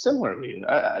kind of similarly.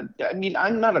 I mean,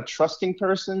 I'm not a trusting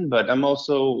person, but I'm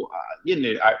also,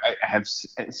 I have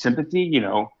sympathy.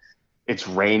 It's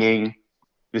raining.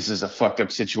 This is a fucked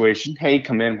up situation. Hey,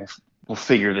 come in. We'll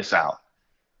figure this out.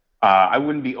 I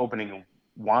wouldn't be opening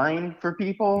wine for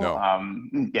people. No.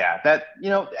 And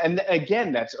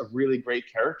again, that's a really great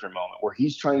character moment where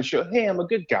he's trying to show, hey, I'm a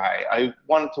good guy. I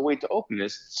wanted to wait to open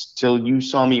this till you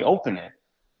saw me open it.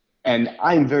 And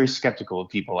I'm very skeptical of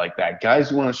people like that. Guys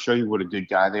who want to show you what a good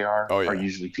guy they are are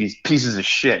usually pieces of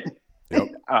shit. Yep.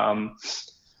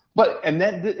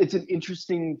 It's an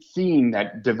interesting theme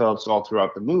that develops all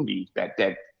throughout the movie, that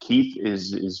Keith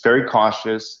is very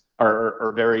cautious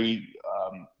or very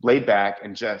laid back,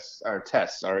 and Tess,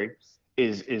 sorry,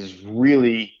 is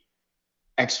really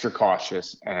extra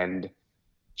cautious, and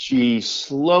she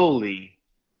slowly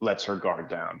lets her guard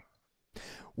down.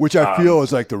 Which I feel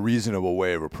is like the reasonable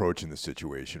way of approaching the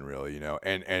situation, really,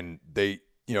 and they,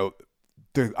 the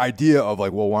idea of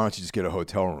like, well, why don't you just get a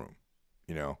hotel room,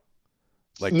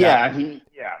 like that.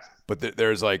 Yeah. But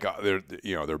there's like,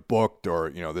 they're booked, or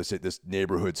this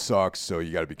neighborhood sucks, so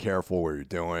you got to be careful where you're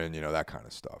doing, that kind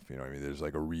of stuff. I mean, there's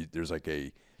like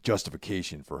a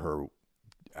justification for her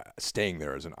staying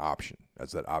there as an option,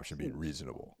 as that option being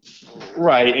reasonable.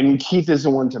 Right, and Keith is the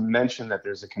one to mention that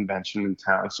there's a convention in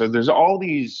town. So there's all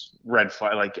these red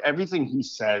flags. Like everything he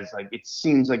says, like it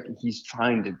seems like he's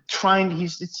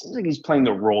it seems like he's playing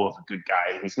the role of a good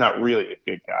guy. He's not really a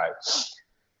good guy.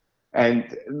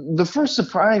 And the first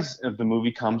surprise of the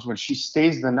movie comes when she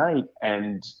stays the night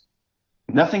and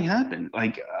nothing happened.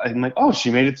 Like I'm like, oh, she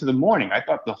made it to the morning. I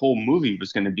thought the whole movie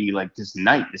was going to be like this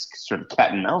night, this sort of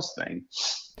cat and mouse thing.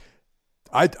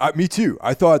 Me too.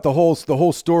 I thought the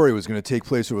whole story was going to take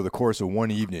place over the course of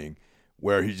one evening,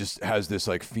 where he just has this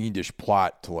like fiendish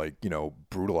plot to like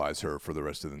brutalize her for the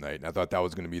rest of the night. And I thought that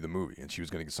was going to be the movie, and she was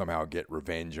going to somehow get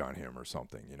revenge on him or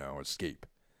something, escape.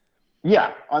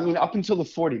 Yeah, I mean, up until the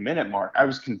 40-minute mark, I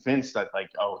was convinced that like,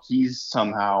 oh, he's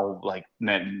somehow like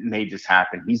made this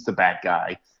happen. He's the bad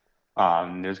guy.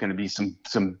 There's going to be some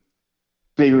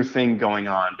bigger thing going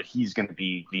on, but he's going to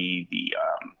be the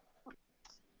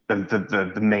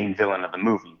main villain of the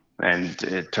movie. And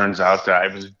it turns out that I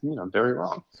was, very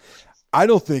wrong. I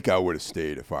don't think I would have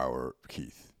stayed if I were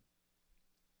Keith.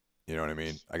 You know what I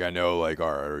mean? Like, I know, like,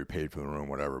 all right, I already paid for the room,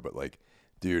 whatever, but like,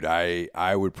 dude,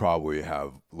 I would probably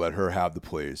have let her have the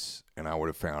place, and I would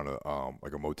have found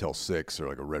like a Motel 6 or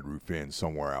like a Red Roof Inn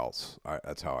somewhere else.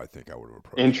 That's how I think I would have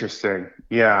approached it. Interesting.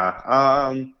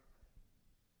 Yeah.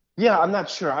 Yeah, I'm not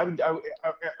sure. I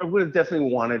would have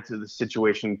definitely wanted the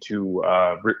situation to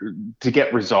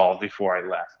get resolved before I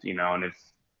left, and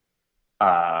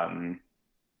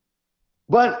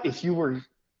but if you were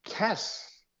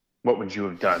Tess, what would you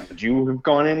have done? Would you have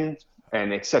gone in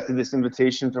and accepted this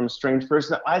invitation from a strange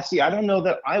person? I don't know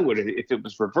that I would have. If it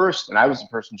was reversed and I was the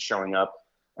person showing up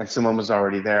and someone was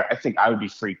already there, I think I would be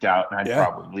freaked out and I'd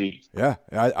probably leave. Yeah,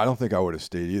 I don't think I would have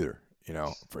stayed either.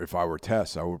 If I were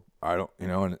Tess, I don't,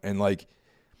 and like,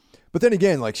 but then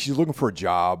again, like she's looking for a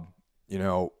job,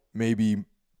 maybe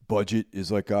budget is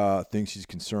like a thing she's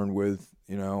concerned with,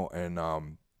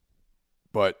 and,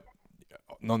 but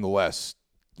nonetheless,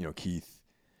 Keith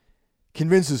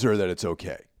convinces her that it's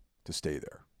okay to stay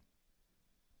there.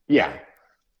 Yeah.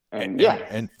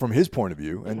 And from his point of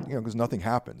view, and, because nothing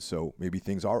happens, so maybe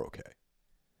things are okay.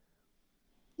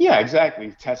 Yeah,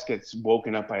 exactly. Tess gets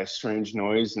woken up by a strange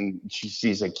noise, and she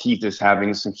sees that Keith is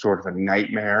having some sort of a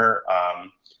nightmare,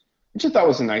 which I thought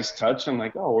was a nice touch. I'm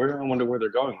like, oh, I wonder where they're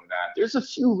going with that. There's a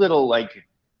few little like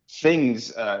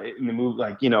things in the movie,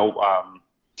 like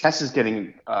Tess is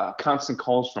getting constant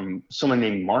calls from someone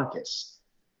named Marcus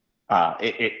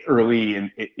early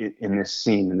in this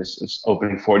scene, in this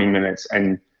opening 40 minutes,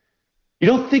 and you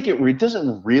don't think it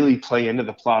doesn't really play into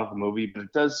the plot of the movie, but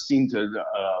it does seem to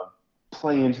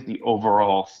play into the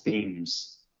overall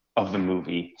themes of the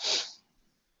movie,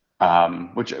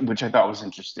 which I thought was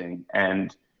interesting.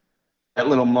 And that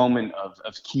little moment of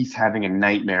Keith having a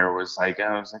nightmare was like,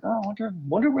 I was like, oh, I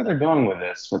wonder where they're going with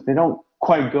this, but they don't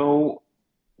quite go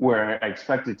where I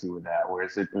expected to with that.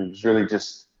 Whereas it was really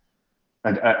just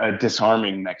a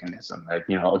disarming mechanism. That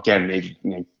again, maybe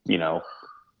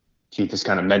Keith is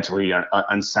kind of mentally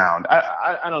unsound.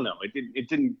 I don't know. It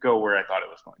didn't go where I thought it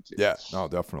was going to. Yeah, no,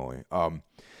 definitely.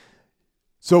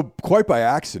 So quite by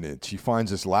accident, she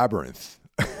finds this labyrinth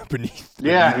beneath. She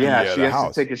has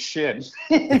house. to take a shit.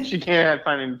 She can't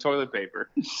find any toilet paper.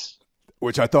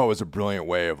 Which I thought was a brilliant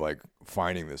way of like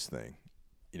finding this thing,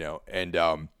 and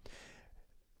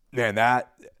man,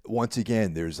 that once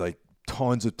again, there's like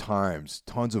tons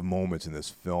of moments in this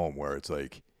film where it's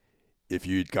like, if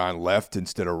you'd gone left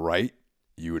instead of right,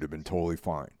 you would have been totally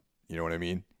fine. You know what I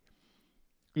mean?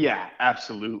 Yeah,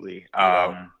 absolutely.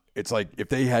 It's like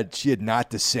if she had not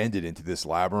descended into this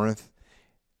labyrinth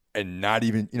and not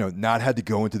even, not had to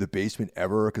go into the basement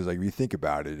ever. Because like, if you think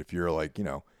about it, if you're like,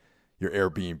 you're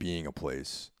Airbnb-ing a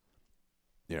place,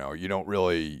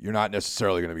 you're not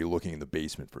necessarily going to be looking in the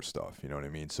basement for stuff. You know what I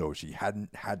mean? So if she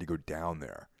hadn't had to go down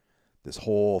there, this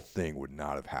whole thing would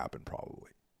not have happened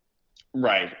probably.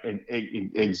 Right,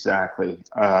 exactly.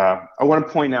 I want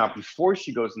to point out, before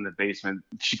she goes in the basement,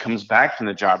 she comes back from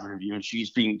the job interview and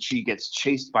she gets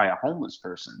chased by a homeless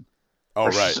person. Oh,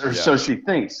 right. So she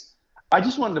thinks. I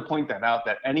just wanted to point that out,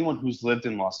 that anyone who's lived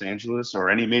in Los Angeles or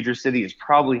any major city has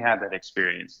probably had that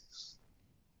experience.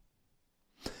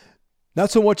 Not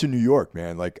so much in New York,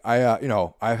 man. Like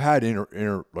I've had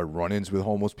inter like run-ins with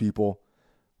homeless people,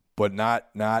 but not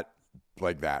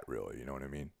like that really. You know what I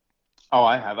mean? Oh,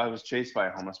 I have. I was chased by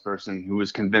a homeless person who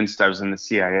was convinced I was in the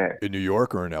CIA In New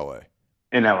York or in L.A.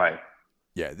 in LA.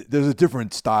 Yeah, there's a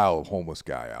different style of homeless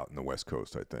guy out in the West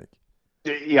Coast, I think.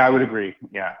 Yeah, I would agree.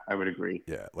 Yeah, I would agree.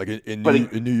 Yeah, like But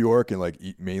it, In New York and like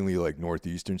mainly like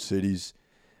northeastern cities,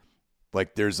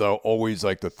 like there's always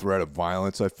like the threat of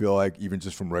violence. I feel like even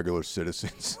just from regular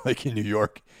citizens, like in New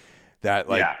York, that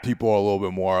like yeah, people are a little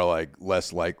bit more like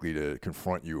less likely to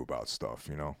confront you about stuff.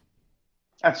 You know?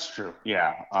 that's true.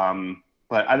 Yeah.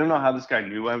 But I don't know how this guy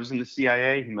knew I was in the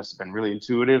CIA. He must have been really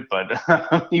intuitive,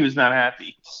 but he was not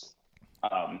happy.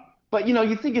 But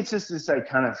you think it's just this like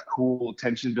kind of cool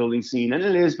tension building scene, and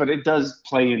it is, but it does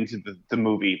play into the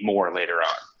movie more later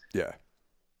on. Yeah.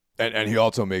 And he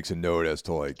also makes a note as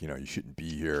to like you shouldn't be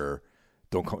here,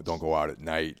 don't go out at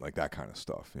night, like that kind of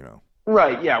stuff. You know?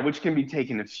 Right, yeah, which can be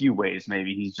taken a few ways.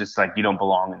 Maybe he's just like, you don't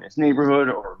belong in this neighborhood,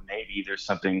 or maybe there's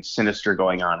something sinister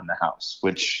going on in the house,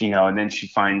 which, and then she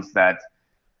finds that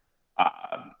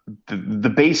uh, the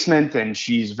basement, and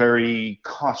she's very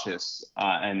cautious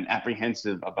and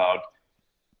apprehensive about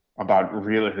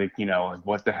really, like, like,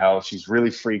 what the hell. She's really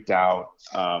freaked out.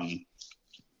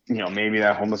 Maybe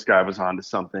that homeless guy was onto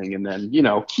something. And then,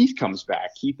 Keith comes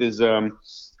back. Keith is,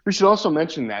 we should also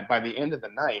mention that by the end of the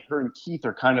night, her and Keith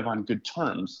are kind of on good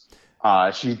terms.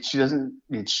 She doesn't,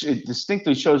 it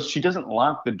distinctly shows she doesn't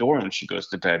lock the door when she goes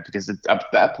to bed, because at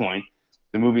that point,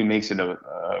 the movie makes it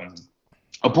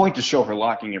a point to show her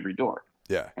locking every door.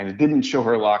 Yeah. And it didn't show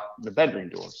her lock the bedroom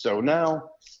door. So now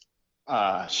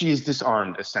she is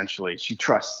disarmed, essentially. She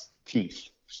trusts Keith.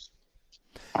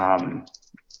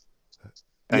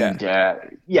 And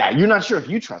you're not sure if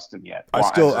you trust him yet.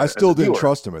 I still didn't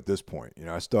trust him at this point.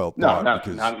 I still thought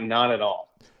not at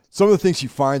all. Some of the things he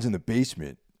finds in the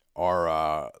basement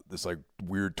are this like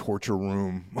weird torture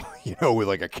room, with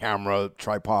like a camera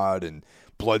tripod and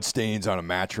blood stains on a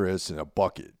mattress and a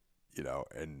bucket,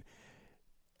 and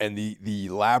the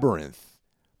labyrinth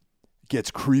gets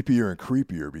creepier and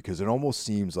creepier because it almost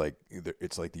seems like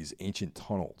it's like these ancient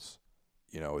tunnels.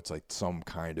 It's like some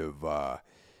kind of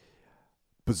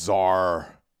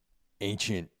bizarre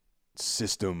ancient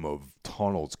system of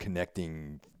tunnels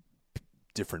connecting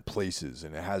different places,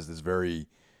 and it has this very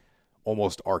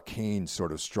almost arcane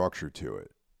sort of structure to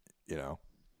it.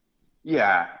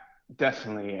 Yeah,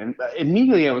 definitely. And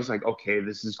immediately I was like, okay,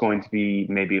 this is going to be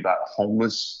maybe about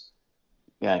homeless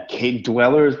cave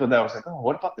dwellers, but I was like, oh,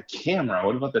 what about the camera?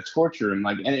 What about the torture? And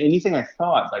like, and anything I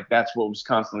thought, like, that's what was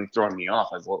constantly throwing me off.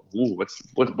 I was like, ooh,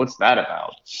 what's that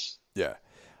about? Yeah.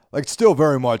 Like, still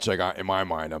very much like in my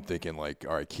mind, I'm thinking like,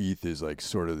 all right, Keith is like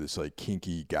sort of this like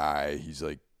kinky guy. He's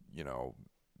like,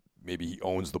 maybe he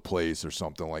owns the place or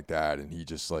something like that, and he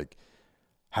just like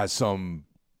has some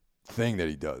thing that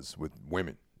he does with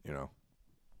women.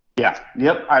 Yeah.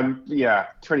 Yep.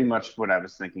 Pretty much what I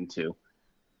was thinking too.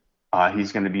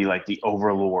 He's going to be like the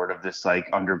overlord of this like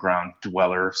underground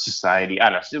dweller society. I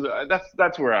don't know.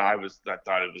 That's where I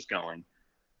thought it was going.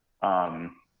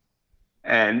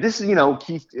 And this,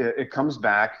 Keith, it comes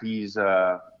back. He's,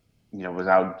 was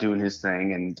out doing his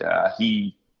thing, and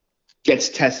he gets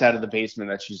Tess out of the basement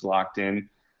that she's locked in.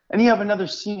 And you have another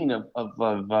scene of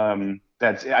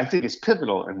that I think is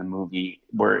pivotal in the movie,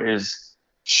 whereas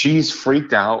she's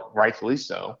freaked out, rightfully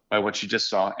so, by what she just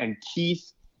saw, and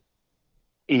Keith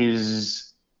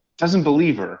doesn't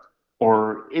believe her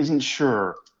or isn't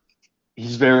sure.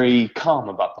 He's very calm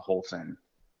about the whole thing.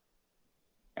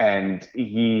 And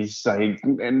he's like,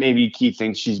 and maybe Keith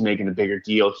thinks she's making a bigger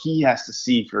deal. He has to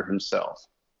see for himself.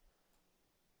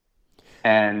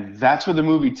 And that's where the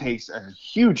movie takes a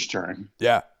huge turn.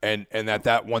 Yeah. And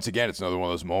that once again, it's another one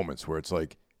of those moments where it's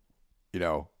like,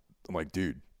 I'm like,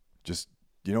 dude, just,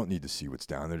 you don't need to see what's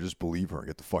down there. Just believe her and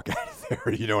get the fuck out of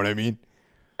there. You know what I mean?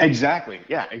 Exactly.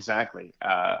 Yeah, exactly.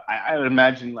 I would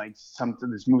imagine like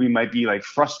this movie might be like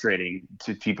frustrating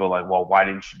to people, like, well, why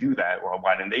didn't you do that? Or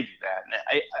why didn't they do that?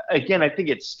 And I think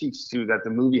it speaks to that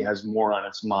the movie has more on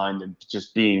its mind than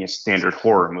just being a standard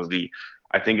horror movie.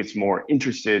 I think it's more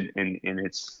interested in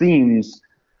its themes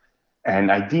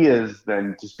and ideas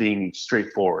than just being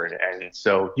straightforward. And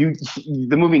so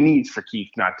the movie needs for Keith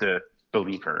not to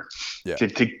believe her to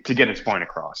get its point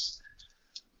across.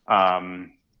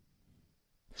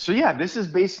 So yeah, this is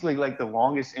basically like the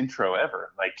longest intro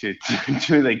ever. Like to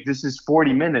like, this is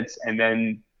 40 minutes, and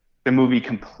then the movie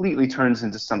completely turns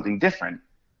into something different.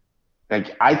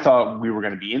 Like, I thought we were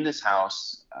going to be in this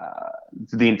house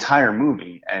the entire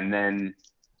movie, and then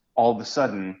all of a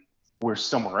sudden we're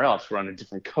somewhere else. We're on a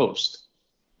different coast.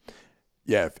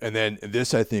 Yeah, and then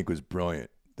this I think was brilliant.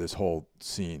 This whole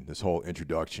scene, this whole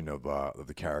introduction of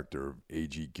the character of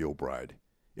AJ Gilbride.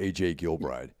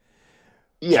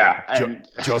 Yeah, and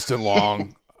Justin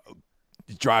Long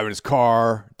driving his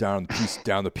car down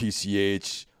the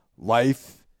PCH.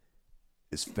 Life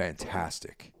is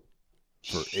fantastic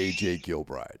for AJ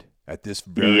Gilbride at this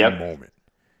very moment.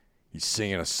 He's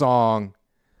singing a song,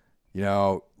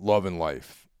 loving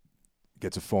life.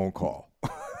 Gets a phone call.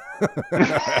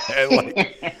 And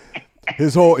like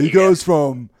he goes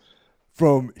from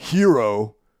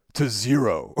hero to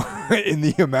zero in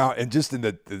the amount and just in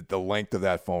the length of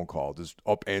that phone call, just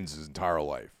upends his entire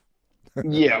life.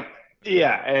 Yeah,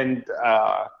 and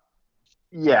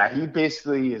he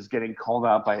basically is getting called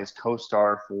out by his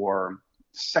co-star for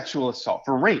sexual assault,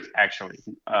 for rape, actually.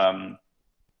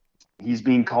 He's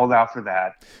being called out for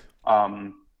that.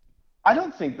 I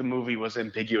don't think the movie was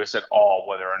ambiguous at all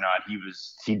whether or not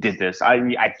he did this. I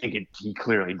think he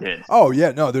clearly did. Oh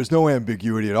yeah, no, there's no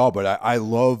ambiguity at all. But I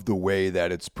love the way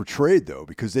that it's portrayed though,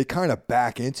 because they kind of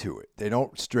back into it. They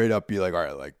don't straight up be like, all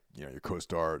right, like your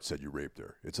co-star said you raped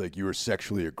her. It's like you were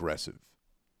sexually aggressive.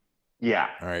 Yeah.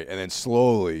 All right, and then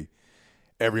slowly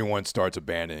everyone starts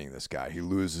abandoning this guy. He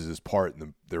loses his part,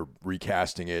 and they're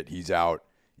recasting it. He's out.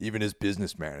 Even his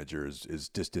business manager is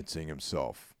distancing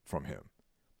himself from him.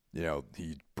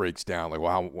 He breaks down like,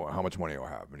 well, how much money do I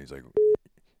have? And he's like,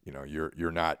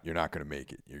 you're not going to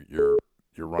make it.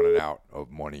 You're running out of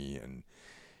money, and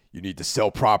you need to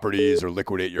sell properties or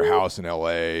liquidate your house in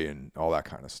LA and all that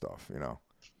kind of stuff.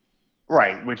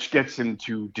 Right, which gets him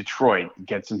to Detroit.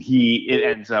 It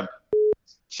ends up.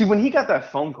 See, when he got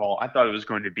that phone call, I thought it was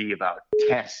going to be about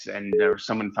Tess and there was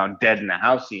someone found dead in the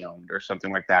house he owned or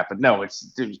something like that. But no,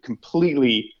 it's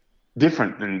completely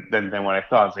different than what I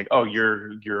thought. It's like, oh,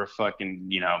 you're a fucking,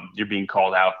 you're being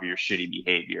called out for your shitty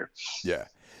behavior. Yeah.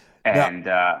 And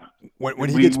now, when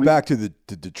he gets back to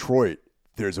Detroit,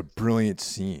 there's a brilliant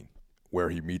scene where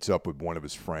he meets up with one of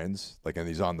his friends, like, and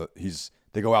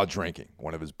they go out drinking,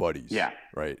 one of his buddies. Yeah.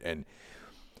 Right. And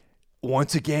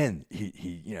once again,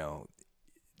 he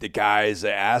the guys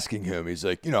asking him, he's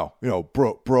like,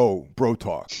 bro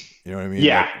talk. You know what I mean?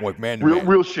 Yeah. Like man to real, man.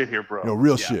 real shit here, bro.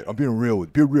 Real shit. I'm being real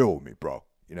be real with me, bro.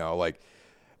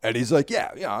 And he's like,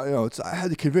 I had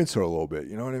to convince her a little bit.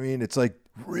 You know what I mean? It's like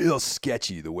real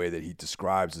sketchy the way that he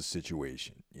describes the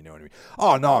situation. You know what I mean?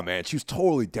 Oh no, man, she was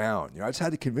totally down. I just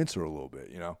had to convince her a little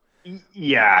bit.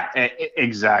 Yeah,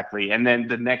 exactly. And then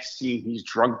the next scene, he's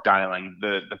drunk dialing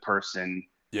the person.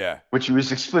 Yeah. Which he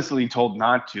was explicitly told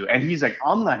not to. And he's like,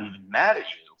 I'm not even mad at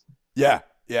you. Yeah.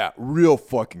 Yeah. Real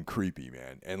fucking creepy,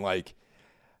 man. And like,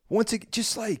 once it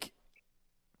just like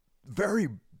very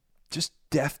just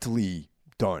deftly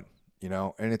done,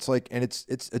 and it's like, and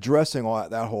it's addressing all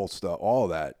that whole stuff, all of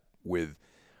that with,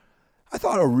 I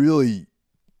thought, a really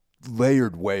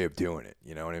layered way of doing it.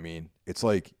 You know what I mean? It's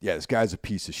like, yeah, this guy's a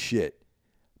piece of shit,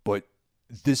 but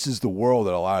this is the world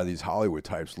that a lot of these Hollywood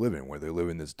types live in, where they live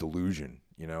in this delusion.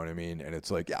 You know what I mean? And it's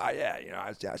like, yeah,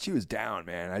 she was down,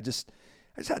 man. I just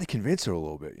had to convince her a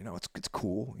little bit. It's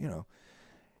cool,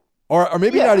 or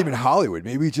maybe not even Hollywood.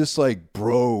 Maybe just like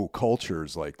bro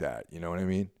cultures like that. You know what I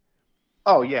mean?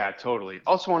 Oh yeah, totally.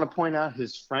 Also, want to point out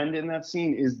his friend in that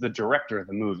scene is the director of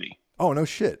the movie. Oh no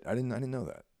shit! I didn't know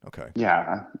that. Okay.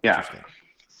 Yeah.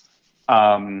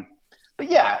 But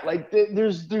yeah, like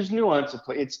there's nuance of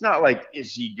play. It's not like,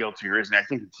 is he guilty or isn't? I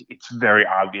think it's very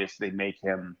obvious they make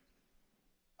him.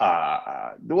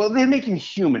 They make him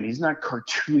human. He's not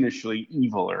cartoonishly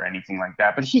evil or anything like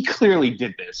that. But he clearly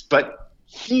did this. But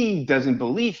he doesn't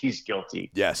believe he's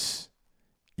guilty. Yes.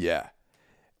 Yeah.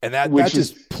 And that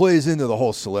just plays into the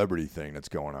whole celebrity thing that's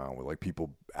going on with like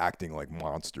people acting like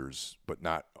monsters, but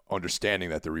not understanding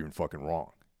that they're even fucking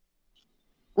wrong.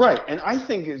 Right. And I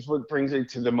think is what brings it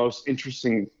to the most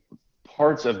interesting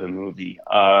parts of the movie.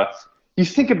 You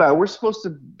think about it, we're supposed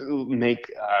to make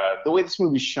the way this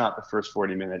movie's shot the first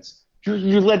 40 minutes,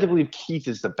 you're led to believe Keith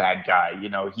is the bad guy.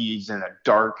 He's in a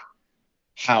dark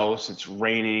house, it's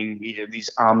raining, he had these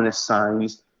ominous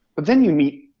signs. But then you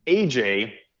meet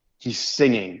AJ, he's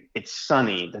singing, it's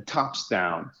sunny, the top's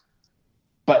down.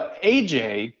 But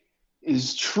AJ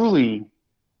is truly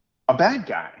a bad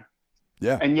guy.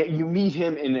 Yeah. And yet you meet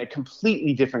him in a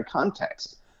completely different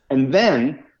context. And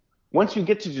then once you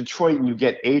get to Detroit and you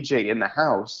get AJ in the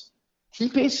house, he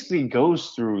basically goes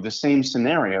through the same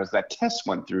scenarios that Tess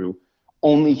went through,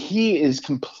 only he is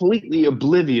completely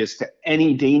oblivious to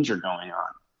any danger going on.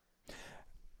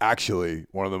 actually,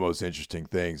 one of the most interesting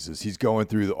things is he's going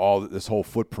through this whole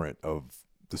footprint of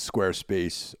the square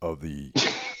space of the,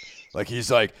 like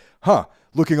he's like,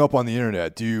 looking up on the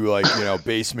internet, do like,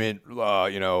 basement,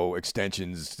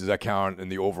 extensions, does that count in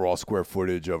the overall square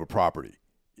footage of a property?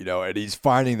 And he's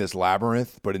finding this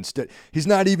labyrinth, but instead he's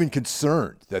not even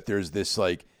concerned that there's this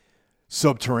like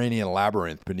subterranean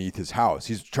labyrinth beneath his house.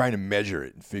 He's trying to measure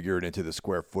it and figure it into the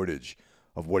square footage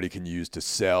of what he can use to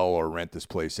sell or rent this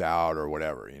place out or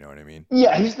whatever. You know what I mean?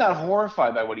 Yeah, he's not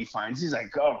horrified by what he finds. He's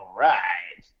like, all right.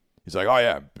 He's like, oh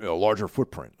yeah, a larger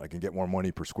footprint. I can get more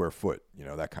money per square foot.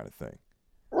 That kind of thing.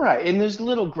 Right, and there's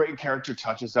little great character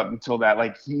touches up until that.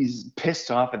 Like, he's pissed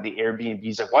off at the Airbnb.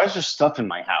 He's like, why is there stuff in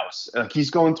my house? Like, he's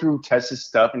going through Tessa's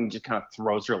stuff and he just kind of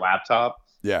throws her laptop.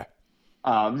 Yeah.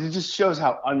 It just shows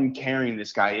how uncaring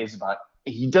this guy is about.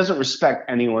 He doesn't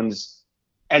respect anyone.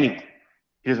 He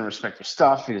doesn't respect their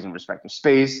stuff. He doesn't respect their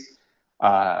space.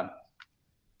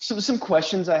 Some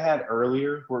questions I had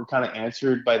earlier were kind of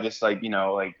answered by this, like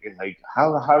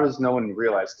how does no one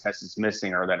realize Tess is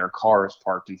missing, or that her car is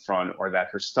parked in front, or that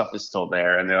her stuff is still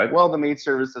there? And they're like, well, the maid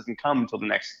service doesn't come until the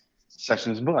next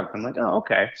session's booked. I'm like, oh,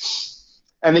 okay.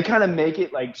 And they kind of make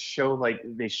it show when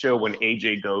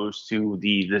AJ goes to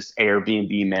this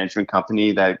Airbnb management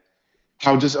company, that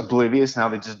how just oblivious now,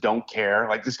 they just don't care.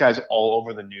 Like, this guy's all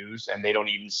over the news and they don't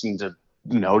even seem to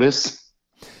notice.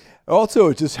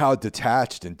 Also, just how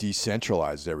detached and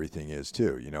decentralized everything is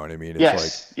too. You know what I mean?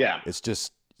 It's It's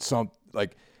just one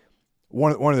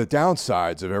of the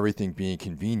downsides of everything being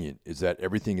convenient is that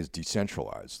everything is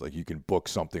decentralized. Like, you can book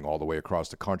something all the way across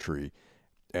the country,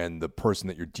 and the person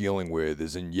that you're dealing with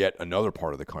is in yet another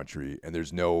part of the country, and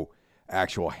there's no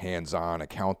actual hands-on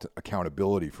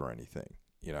accountability for anything.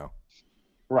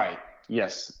 Right.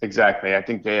 Yes, exactly. I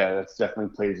think that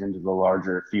definitely plays into the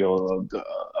larger feel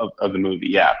of the movie.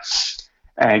 Yeah.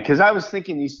 And because I was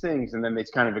thinking these things, and then they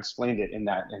kind of explained it in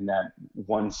that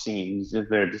one scene.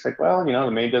 They're just like, well,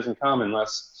 the maid doesn't come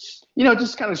unless,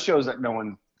 just kind of shows that no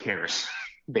one cares,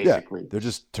 basically. Yeah, they're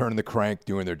just turning the crank,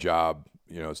 doing their job.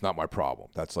 It's not my problem.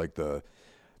 That's like the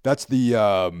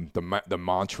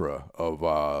mantra of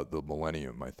the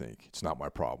millennium, I think. It's not my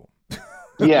problem.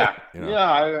 Yeah,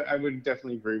 I would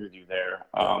definitely agree with you there.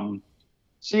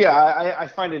 I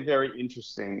find it very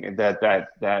interesting that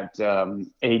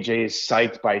AJ is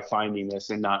psyched by finding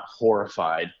this and not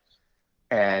horrified.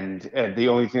 And the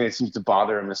only thing that seems to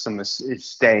bother him is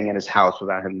staying in his house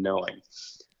without him knowing.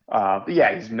 But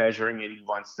yeah, he's measuring it. He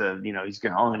wants to, he's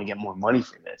going to get more money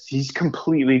for this. He's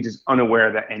completely just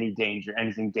unaware that anything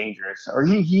dangerous, or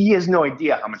he has no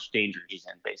idea how much danger he's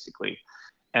in, basically.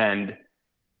 And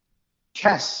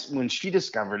Tess, when she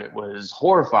discovered it, was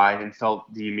horrified and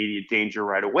felt the immediate danger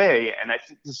right away. And I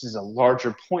think this is a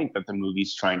larger point that the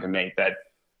movie's trying to make, that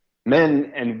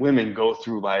men and women go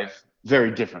through life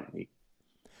very differently.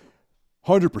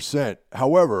 100%.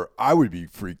 However, I would be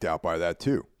freaked out by that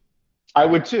too. I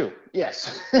would too.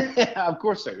 Yes. Of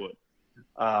course I would.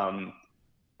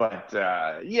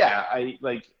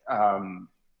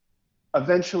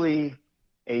 Eventually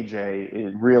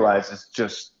AJ realizes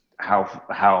just how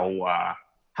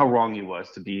wrong he was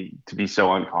to be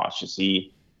so uncautious.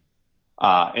 He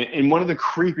in one of the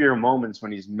creepier moments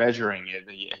when he's measuring it,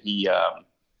 he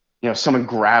someone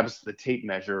grabs the tape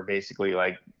measure, basically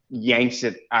like yanks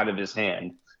it out of his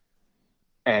hand,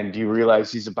 and you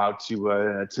realize he's about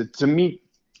to meet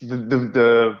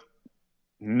the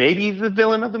maybe the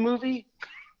villain of the movie.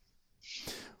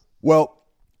 Well,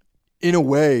 in a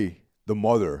way, the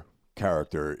mother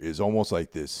character is almost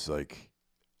like this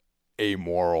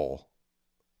amoral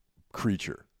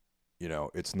creature.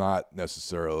 It's not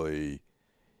necessarily,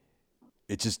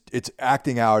 it's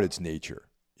acting out its nature.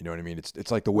 You know what I mean?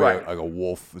 It's like the way right. Like a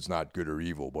wolf is not good or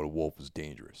evil, but a wolf is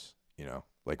dangerous.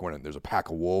 Like when there's a pack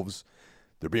of wolves,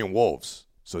 they're being wolves,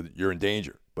 so you're in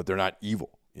danger, but they're not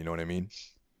evil. You know what I mean?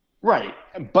 Right.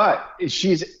 But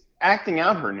she's acting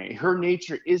out her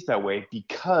nature is that way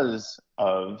because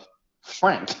of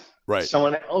Frank. Right.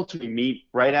 Someone else we meet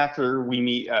right after we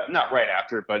meet, not right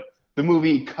after, but the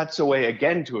movie cuts away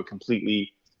again to a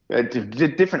completely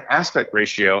different aspect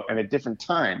ratio and a different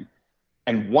time.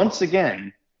 And once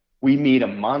again, we meet a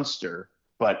monster,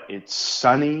 but it's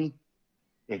sunny.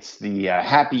 It's the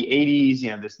happy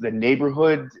 80s. The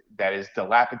neighborhood that is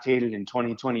dilapidated in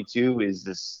 2022 is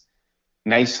this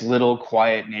nice little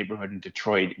quiet neighborhood in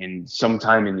Detroit in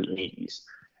sometime in the 80s.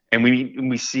 And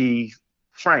we see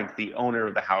Frank, the owner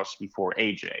of the house before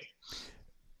AJ.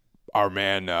 Our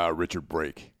man Richard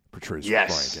Brake portrays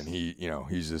Frank, and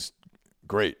he's just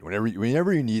great.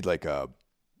 Whenever you need like a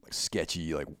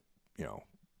sketchy,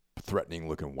 threatening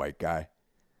looking white guy,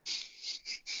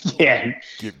 Yeah,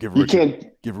 Give you Richie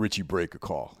can't. give Richie Brake a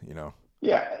call.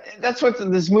 Yeah, that's what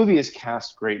this movie is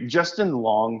cast great. Justin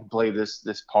Long played this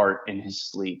part in his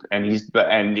sleep, and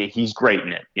he's great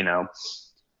in it.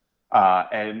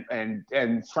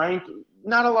 And Frank,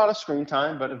 not a lot of screen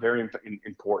time, but a very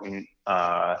important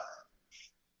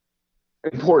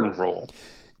role.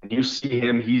 And you see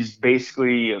him; he's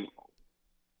basically,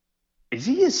 is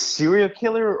he a serial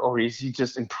killer or is he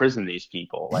just imprison these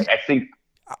people? Like, He I think,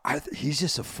 he's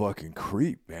just a fucking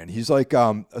creep, man. He's like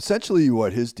essentially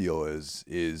what his deal is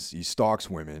he stalks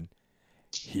women.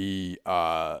 He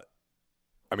I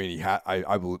mean,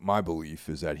 my belief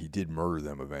is that he did murder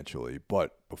them eventually,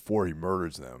 but before he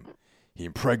murders them, he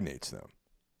impregnates them.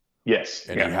 yes,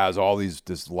 And he yeah, has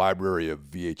this library of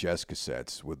VHS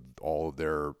cassettes with all of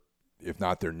their, if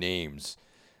not their names,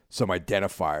 some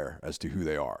identifier as to who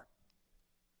they are.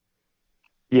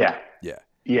 yeah, Yeah.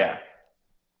 yeah.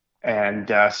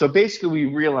 And so basically, we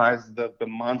realize the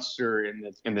monster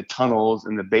in the tunnels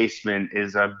in the basement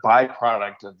is a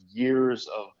byproduct of years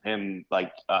of him,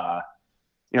 like,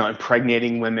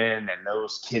 impregnating women and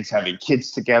those kids having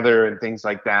kids together and things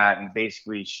like that. And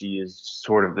basically, she is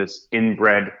sort of this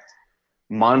inbred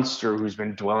monster who's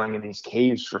been dwelling in these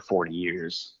caves for 40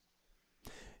 years.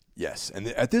 Yes. And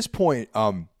at this point,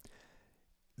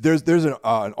 there's an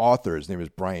author. His name is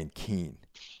Brian Keene.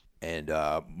 And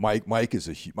Mike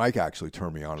actually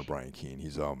turned me on to Brian Keene.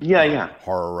 He's Yeah, yeah,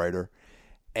 horror writer,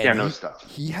 yeah, and no he stuff.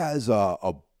 he has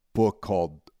a book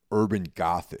called Urban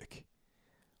Gothic,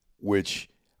 which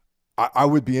I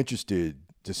would be interested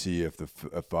to see if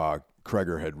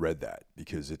Kreger had read that,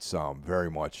 because it's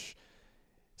very much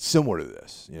similar to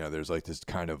this. There's like this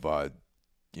kind of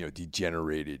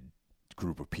degenerated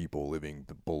group of people living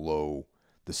below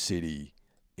the city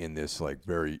in this like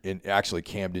in actually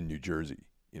Camden, New Jersey.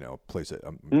 Place that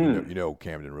Mm.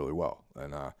 Camden really well,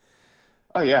 and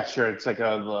Oh yeah, sure. It's like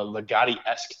a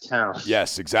Legati-esque town.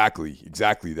 yes, exactly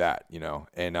that.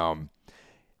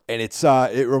 And it's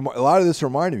a lot of this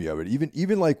reminded me of it.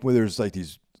 Even like where there's like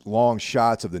these long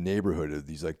shots of the neighborhood of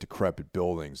these like decrepit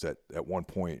buildings that at one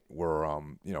point were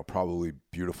probably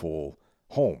beautiful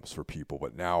homes for people,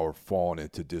 but now are falling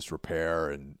into disrepair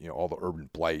and all the urban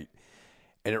blight.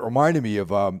 And it reminded me of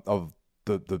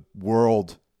the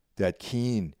world that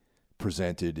Keene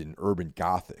presented in Urban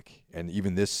Gothic, and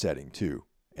even this setting too.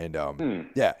 And Hmm.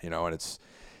 yeah,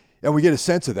 and we get a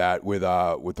sense of that with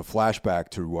the flashback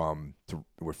to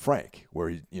with Frank,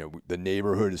 where the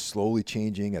neighborhood is slowly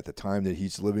changing at the time that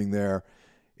he's living there.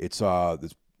 It's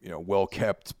this well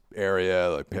kept area,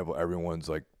 like everyone's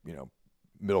like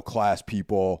middle class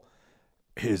people.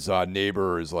 His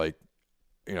neighbor is like,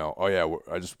 oh yeah,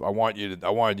 I wanted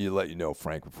you to let you know,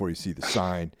 Frank, before you see the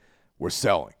sign, we're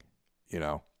selling.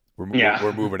 We're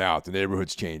Yeah. moving out. The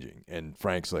neighborhood's changing, and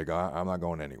Frank's like, I'm not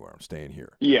going anywhere. I'm staying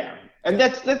here. Yeah. And Yeah.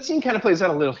 that scene kind of plays out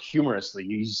a little humorously.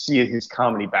 You see his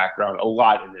comedy background a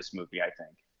lot in this movie, I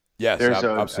think. Yes, There's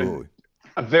absolutely.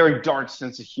 a very dark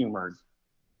sense of humor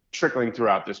trickling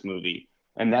throughout this movie.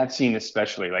 And that scene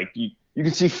especially, like you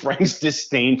can see Frank's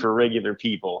disdain for regular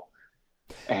people.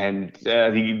 And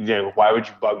why would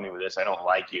you bug me with this? I don't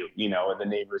like you. And the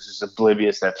neighbors is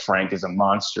oblivious that Frank is a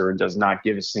monster and does not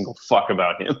give a single fuck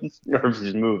about him or if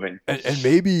he's moving. And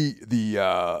maybe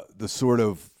the sort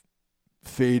of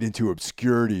fade into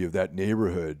obscurity of that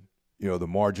neighborhood, the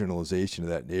marginalization of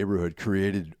that neighborhood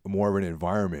created more of an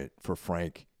environment for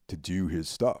Frank to do his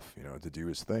stuff, to do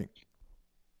his thing.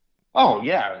 Oh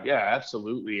yeah, yeah,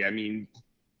 absolutely. I mean,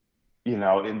 in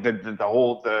the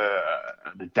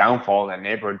downfall of that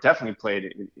neighborhood definitely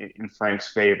played in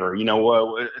Frank's favor.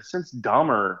 Since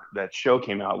Dahmer, that show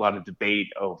came out, a lot of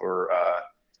debate over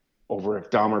if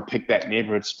Dahmer picked that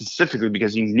neighborhood specifically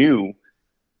because he knew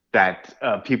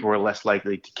that people were less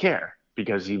likely to care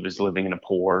because he was living in a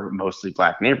poor, mostly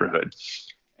black neighborhood.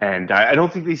 And I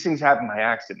don't think these things happen by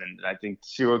accident. I think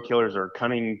serial killers are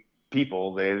cunning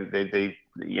people. They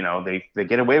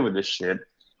get away with this shit.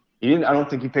 I don't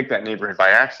think he picked that neighborhood by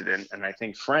accident. And I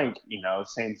think Frank,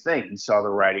 same thing. He saw the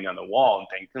writing on the wall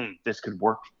and think, this could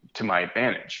work to my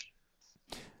advantage.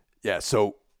 Yeah.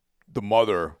 So the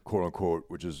mother, quote unquote,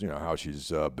 which is how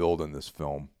she's billed in this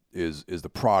film, is the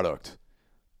product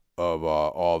of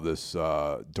all this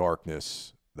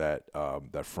darkness that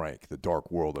Frank, the dark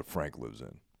world that Frank lives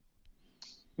in.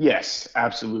 Yes,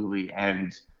 absolutely.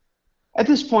 And at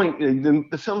this point,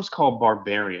 the film's called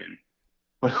Barbarian.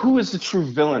 But who is the true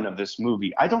villain of this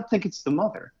movie? I don't think it's the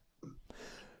mother.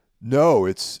 No,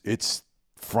 it's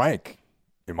Frank,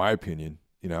 in my opinion.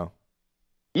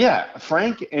 Yeah,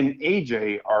 Frank and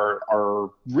AJ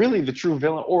are really the true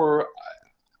villain, or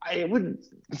I would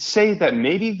say that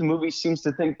maybe the movie seems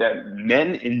to think that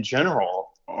men in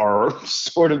general are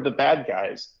sort of the bad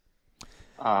guys.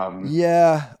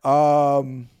 Yeah.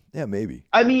 Yeah, maybe.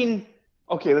 I mean,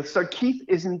 okay, let's start. Keith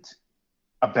isn't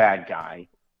a bad guy.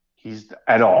 He's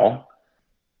at all.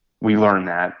 We learn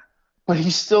that. But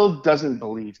he still doesn't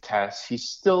believe Tess. He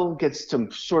still gets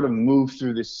to sort of move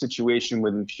through this situation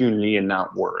with impunity and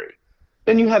not worry.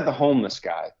 Then you have the homeless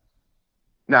guy.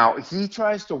 Now, he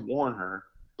tries to warn her,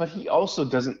 but he also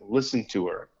doesn't listen to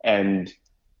her and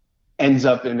ends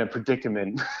up in a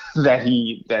predicament that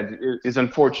is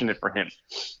unfortunate for him.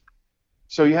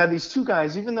 So you have these two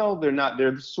guys, even though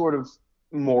they're sort of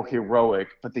more heroic,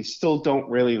 but they still don't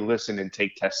really listen and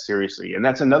take Tess seriously. And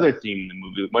that's another theme in the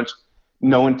movie. Once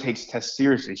no one takes Tess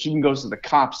seriously, she even goes to the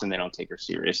cops and they don't take her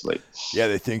seriously. Yeah,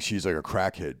 they think she's like a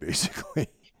crackhead, basically.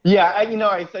 Yeah,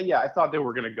 I thought they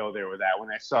were gonna go there with that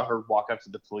when I saw her walk up to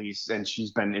the police and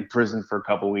she's been in prison for a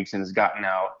couple of weeks and has gotten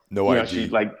out. No ID.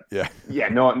 She's like,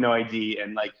 no ID,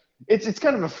 and like it's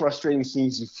kind of a frustrating scene.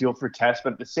 You feel for Tess,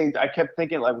 but at the same time, I kept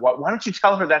thinking like, why don't you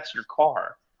tell her that's your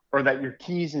car or that your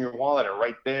keys and your wallet are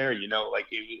right there? Like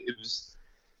it was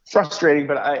frustrating,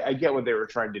 but I get what they were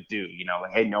trying to do.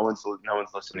 Like, hey, no one's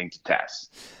listening to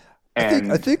Tess.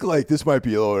 And I think like this might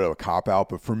be a little bit of a cop out,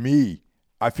 but for me,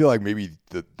 I feel like maybe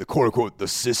the quote unquote the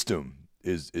system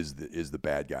is the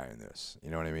bad guy in this. You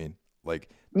know what I mean?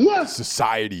 Like,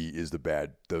 society is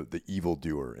the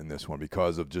evildoer in this one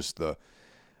because of just the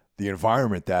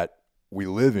environment that we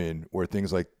live in, where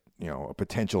things like a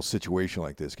potential situation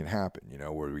like this can happen.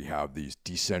 Where we have these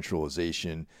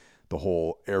decentralization, the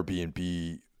whole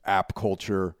Airbnb app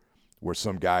culture, where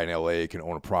some guy in LA can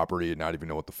own a property and not even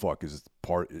know what the fuck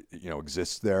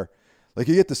exists there. Like,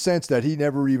 you get the sense that he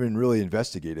never even really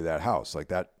investigated that house. Like,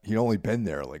 that he'd only been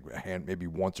there like maybe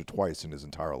once or twice in his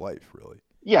entire life, really.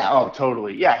 Yeah, oh,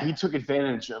 totally. Yeah, he took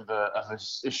advantage of a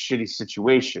shitty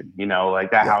situation. Like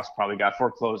that house probably got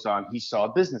foreclosed on. He saw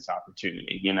a business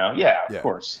opportunity. Yeah, of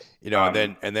course.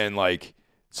 And then like,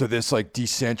 so this like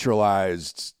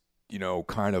decentralized,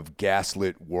 kind of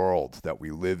gaslit world that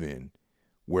we live in,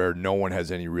 where no one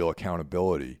has any real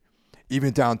accountability,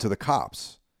 even down to the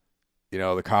cops.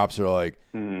 The cops are like,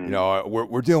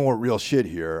 we're dealing with real shit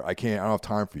here. I don't have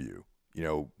time for you.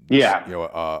 A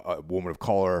woman of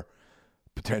color,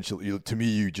 potentially, to me,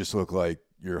 you just look like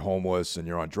you're homeless and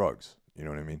you're on drugs. You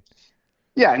know what I mean?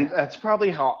 Yeah, and that's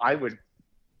probably how I would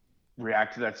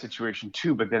react to that situation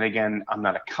too. But then again, I'm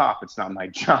not a cop. It's not my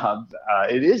job.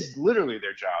 It is literally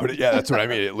their job. But yeah, that's what I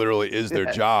mean. It literally is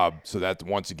their job. So that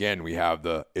once again, we have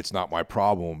the "it's not my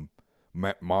problem"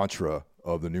 mantra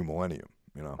of the new millennium.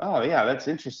 Oh yeah, that's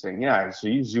interesting. Yeah, so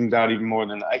you zoomed out even more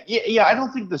than yeah. I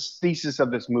don't think the thesis of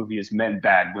this movie is men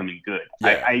bad, women good.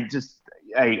 Yeah.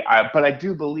 But I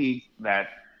do believe that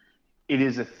it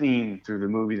is a theme through the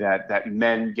movie that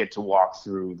men get to walk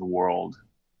through the world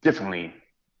differently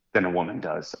than a woman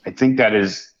does. I think that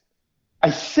is.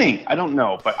 I don't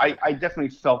know, but I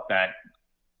definitely felt that.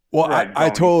 Well, I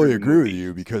totally agree with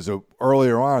you, because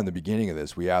earlier on in the beginning of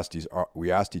this, we asked each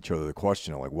other the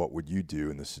question of like, what would you do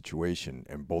in this situation?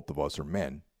 And both of us are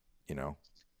men,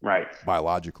 right?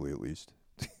 Biologically, at least,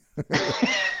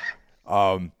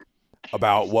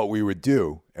 about what we would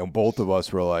do. And both of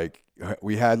us were like,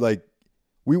 we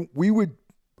would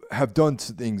have done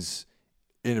things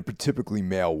in a typically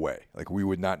male way. Like, we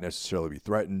would not necessarily be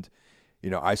threatened.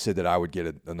 I said that I would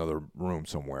get another room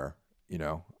somewhere,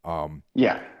 Yeah.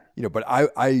 But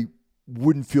I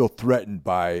wouldn't feel threatened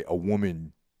by a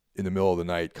woman in the middle of the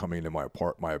night coming into my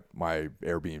my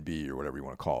Airbnb or whatever you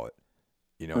want to call it.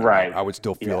 Right. I would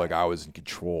still feel like I was in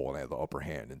control and I had the upper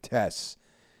hand. And Tess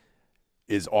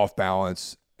is off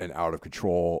balance and out of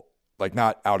control, like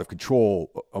not out of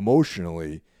control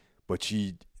emotionally, but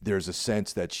there's a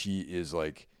sense that she is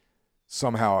like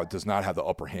somehow does not have the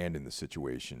upper hand in the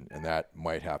situation, and that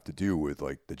might have to do with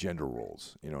like the gender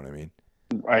roles. You know what I mean?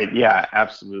 Right. Yeah,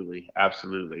 absolutely.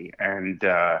 And,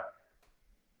 then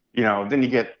you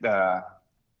get,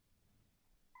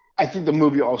 I think the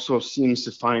movie also seems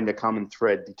to find a common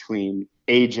thread between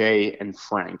AJ and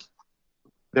Frank.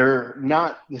 They're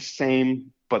not the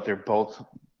same, but they're both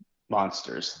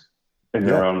monsters in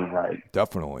their own right.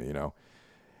 Definitely, and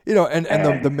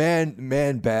the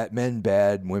men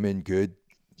bad, women good,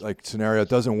 like scenario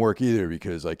doesn't work either,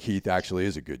 because like Keith actually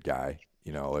is a good guy.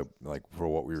 Like for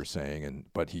what we were saying,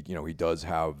 but he does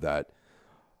have that,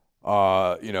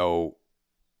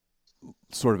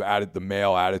 sort of added the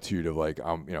male attitude of like,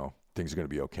 things are going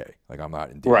to be okay. Like, I'm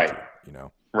not in danger, right.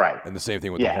 Right. And the same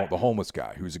thing with the homeless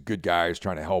guy, who's a good guy, who's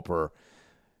trying to help her.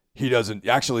 He doesn't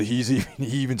actually, he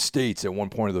even states at one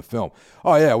point of the film,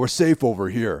 oh yeah, we're safe over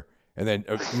here. And then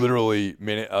literally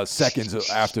seconds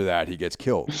after that, he gets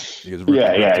killed. He gets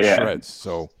ripped to shreds.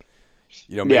 So,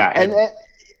 maybe,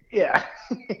 yeah.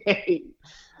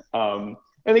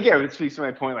 And again, it speaks to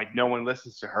my point. Like, no one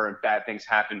listens to her, and bad things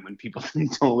happen when people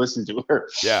don't listen to her.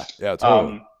 Yeah,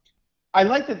 totally. I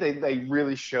like that they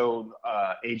really showed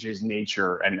AJ's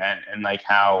nature and like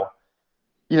how,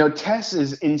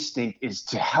 Tess's instinct is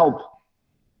to help.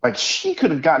 Like, she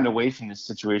could have gotten away from this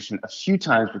situation a few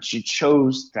times, but she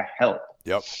chose to help.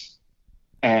 Yep.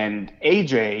 And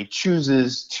AJ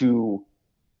chooses to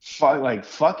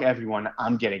fuck everyone.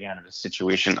 I'm getting out of this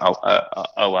situation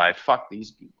alive. Fuck these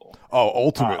people. Oh,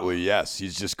 ultimately, yes.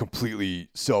 He's just completely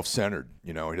self-centered.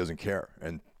 He doesn't care.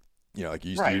 And, like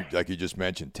you just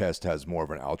mentioned, Tess has more of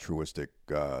an altruistic,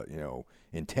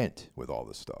 intent with all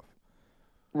this stuff.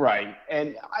 Right.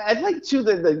 And I'd like too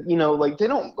that they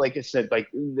don't, like I said, like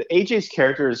AJ's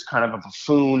character is kind of a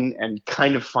buffoon and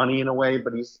kind of funny in a way,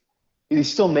 but he's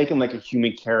still making like a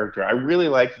human character. I really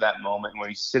liked that moment when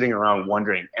he's sitting around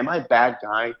wondering, am I a bad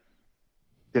guy?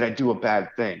 Did I do a bad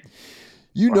thing?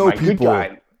 People.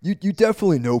 You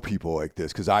definitely know people like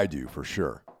this, because I do, for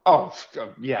sure. Oh,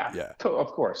 yeah. Yeah. Of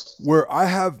course. Where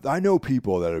I know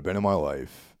people that have been in my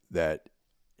life that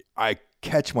I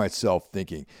catch myself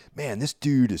thinking, man, this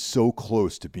dude is so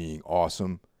close to being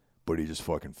awesome, but he just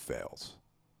fucking fails.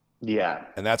 Yeah.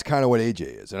 And that's kind of what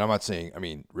AJ is. And I'm not saying,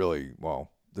 really,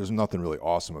 there's nothing really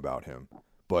awesome about him,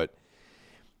 but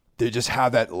they just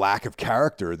have that lack of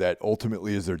character that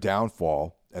ultimately is their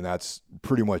downfall. And that's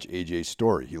pretty much AJ's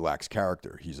story. He lacks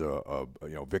character. He's a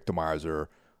victimizer,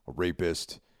 a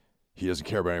rapist. He doesn't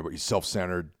care about anybody. He's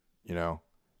self-centered,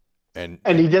 And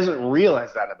he doesn't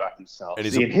realize that about himself. And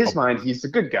in his mind, he's the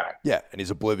good guy. Yeah, and he's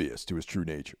oblivious to his true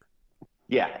nature.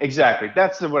 Yeah, exactly.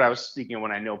 That's what I was speaking of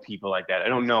when I know people like that. I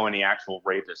don't know any actual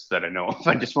rapists that I know of.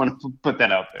 I just want to put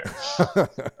that out there.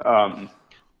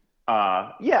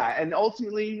 And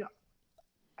ultimately,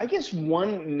 I guess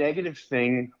one negative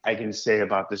thing I can say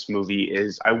about this movie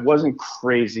is I wasn't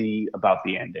crazy about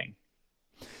the ending.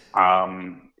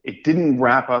 It didn't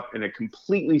wrap up in a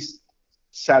completely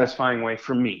satisfying way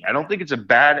for me. I don't think it's a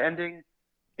bad ending.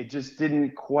 It just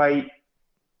didn't quite.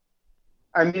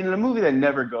 In a movie that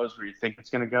never goes where you think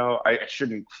it's going to go, I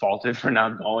shouldn't fault it for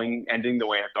not ending the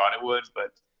way I thought it would.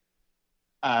 But,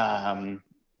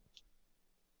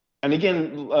 and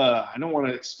again, I don't want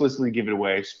to explicitly give it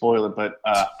away, spoil it, but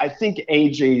I think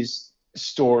AJ's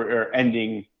story or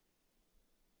ending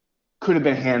could have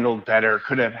been handled better,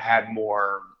 could have had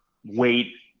more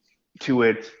weight to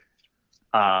it.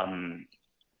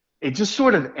 It just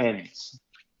sort of ends.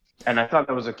 And I thought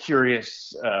that was a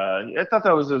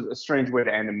strange way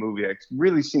to end a movie that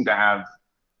really seemed to have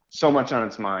so much on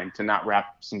its mind to not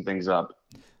wrap some things up.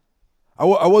 I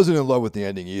wasn't in love with the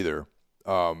ending either.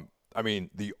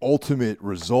 The ultimate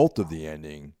result of the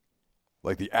ending,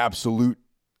 like the absolute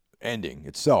ending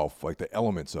itself, like the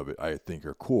elements of it, I think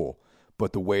are cool.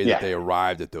 But the way that they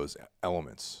arrived at those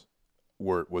elements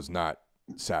was not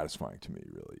satisfying to me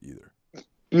really either.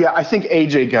 Yeah, I think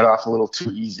AJ got off a little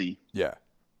too easy. Yeah,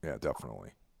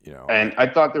 definitely. And I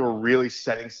thought they were really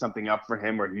setting something up for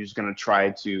him where he was going to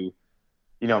try to,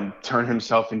 turn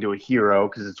himself into a hero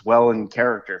because it's well in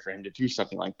character for him to do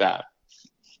something like that.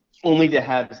 Only to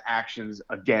have his actions,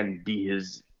 again, be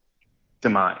his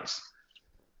demise.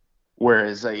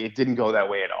 Whereas it didn't go that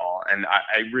way at all. And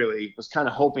I really was kind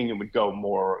of hoping it would go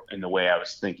more in the way I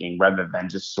was thinking rather than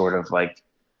just sort of like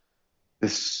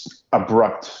this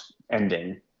abrupt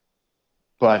ending.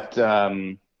 But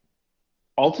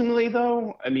ultimately,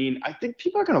 though, I think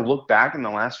people are going to look back in the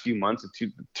last few months of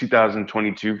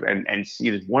 2022 and see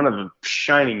it as one of the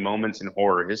shining moments in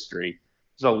horror history.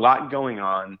 There's a lot going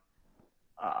on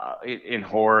in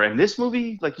horror. And this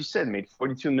movie, like you said, made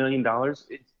 $42 million.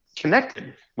 It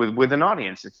connected with an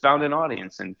audience. It found an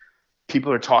audience. And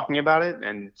people are talking about it.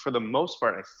 And for the most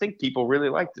part, I think people really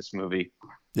like this movie.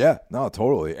 Yeah, no,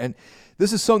 totally. And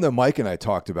this is something that Mike and I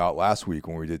talked about last week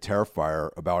when we did Terrifier,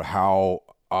 about how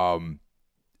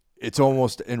it's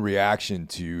almost in reaction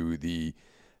to the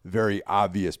very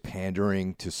obvious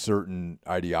pandering to certain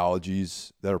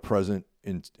ideologies that are present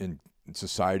in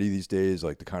society these days,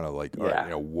 like the kind of like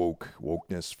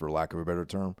wokeness, for lack of a better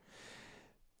term.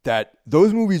 That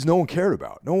those movies no one cared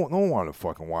about. No one wanted to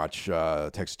fucking watch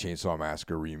Texas Chainsaw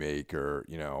Massacre remake or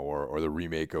the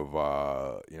remake of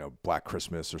Black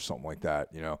Christmas or something like that.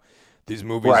 These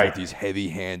movies with these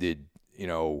heavy-handed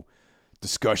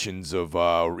discussions of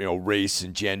race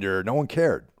and gender. No one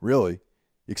cared really,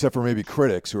 except for maybe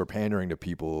critics who are pandering to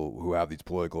people who have these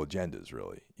political agendas.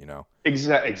 Really,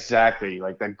 Exactly,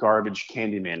 like that garbage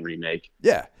Candyman remake.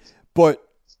 Yeah, but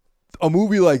a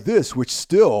movie like this, which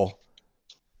still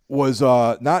was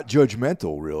not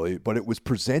judgmental, really, but it was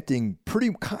presenting pretty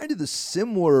kind of the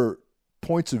similar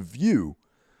points of view,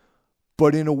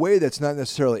 but in a way that's not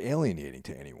necessarily alienating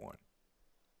to anyone.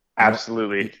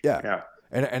 Absolutely. Yeah.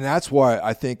 And that's why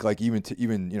I think, like, even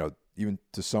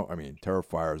to some, I mean,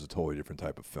 Terrifier is a totally different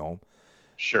type of film.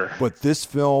 Sure. But this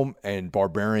film and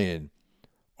Barbarian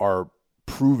are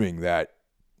proving that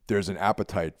there's an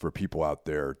appetite for people out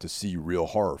there to see real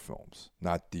horror films,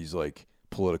 not these like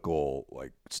political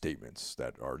like statements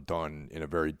that are done in a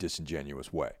very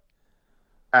disingenuous way.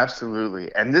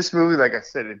 Absolutely. And this movie, like I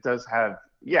said, it does have,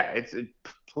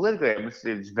 politically, I would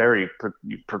say it's very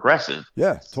progressive.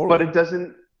 Yeah, totally. But it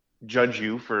doesn't judge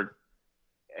you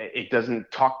it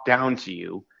doesn't talk down to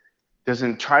you,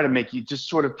 doesn't try to make you, just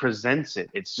sort of presents it.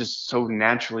 It's just so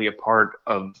naturally a part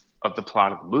of the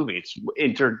plot of the movie. It's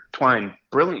intertwined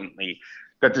brilliantly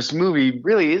that this movie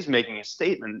really is making a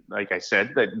statement, like I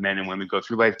said, that men and women go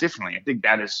through life differently. I think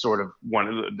that is sort of one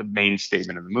of the main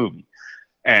statement of the movie.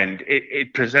 And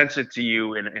it presents it to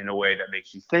you in a way that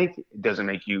makes you think. It doesn't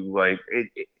make you like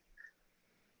it.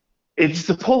 It's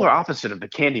the polar opposite of the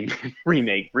Candyman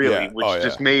remake, really, which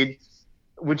just made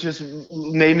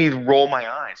me roll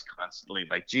my eyes constantly.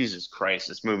 Like, Jesus Christ,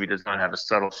 this movie does not have a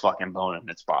subtle fucking bone in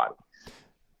its body.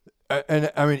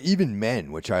 And I mean, even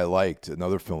Men, which I liked,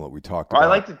 another film that we talked about. I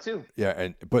liked it too. Yeah,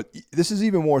 but this is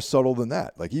even more subtle than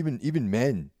that. Like even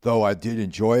Men, though I did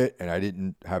enjoy it and I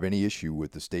didn't have any issue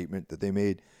with the statement that they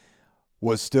made,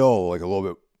 was still like a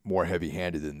little bit more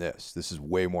heavy-handed than this. This is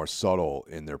way more subtle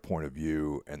in their point of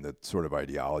view and the sort of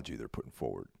ideology they're putting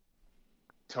forward.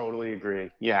 Totally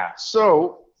agree. Yeah.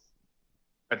 So,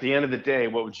 at the end of the day,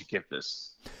 what would you give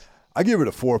this? I give it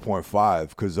a 4.5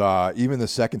 because even the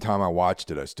second time I watched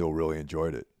it, I still really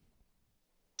enjoyed it.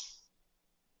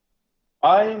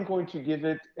 I am going to give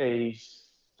it a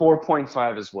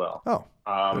 4.5 as well. Oh,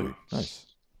 nice.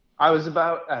 I was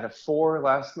about at a 4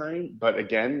 last night, but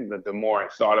again, the more I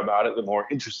thought about it, the more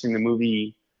interesting the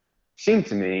movie seemed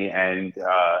to me, and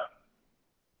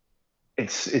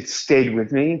it's stayed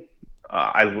with me.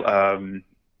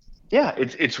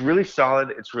 It's really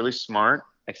solid. It's really smart.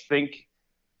 I think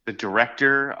the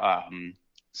director,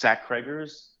 Zach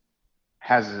Cregers,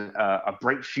 has a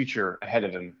bright future ahead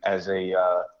of him as a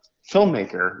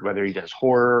filmmaker, whether he does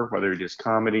horror, whether he does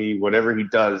comedy, whatever he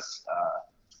does,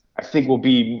 I think will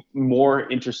be more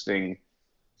interesting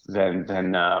than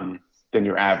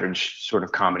your average sort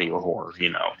of comedy or horror,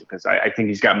 because I think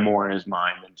he's got more in his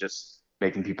mind than just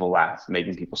making people laugh,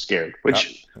 making people scared,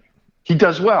 which he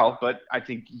does well, but I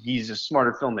think he's a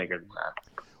smarter filmmaker than that.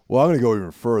 Well, I'm going to go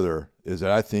even further, is that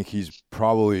I think he's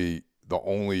probably the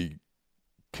only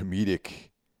comedic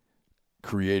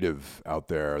creative out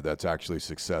there that's actually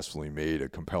successfully made a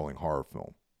compelling horror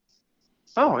film.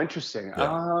 Oh, interesting.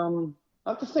 Yeah. I'll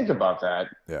have to think about that.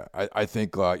 Yeah, I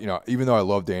think, even though I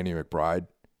love Danny McBride,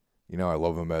 I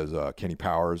love him as Kenny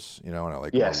Powers, and I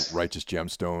like Righteous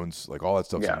Gemstones, like all that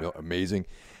stuff's amazing.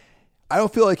 I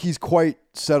don't feel like he's quite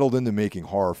settled into making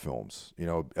horror films,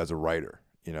 as a writer,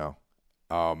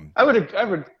 I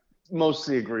would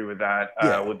mostly agree with that,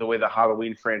 with the way the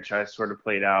Halloween franchise sort of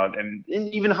played out, and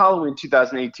even Halloween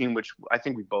 2018, which I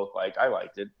think we both like. I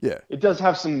liked it. Yeah, it does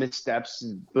have some missteps.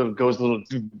 It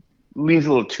leans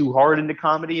a little too hard into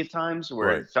comedy at times,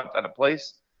 where it felt out of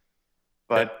place.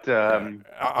 But I'm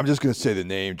just gonna say the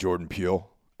name Jordan Peele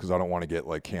because I don't want to get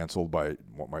like canceled by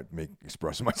what might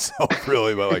express myself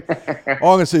really. But like,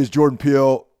 all I'm gonna say is Jordan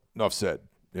Peele. Enough said.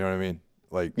 You know what I mean?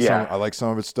 Like, I like some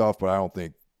of his stuff, but I don't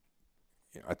think.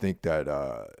 I think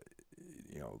that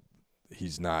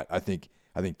he's not. I think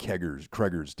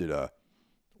Cregers did a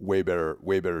way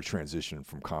better transition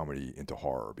from comedy into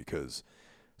horror because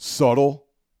subtle,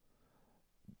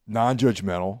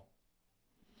 non-judgmental.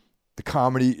 The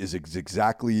comedy is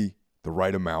exactly the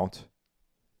right amount.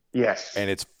 Yes, and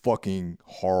it's fucking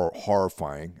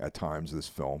horrifying at times. This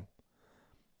film,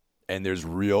 and there's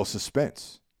real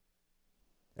suspense.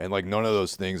 And like none of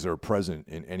those things are present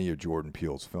in any of Jordan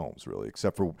Peele's films, really,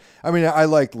 except for. I mean, I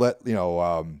liked I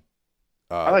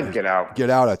like Get Out. Get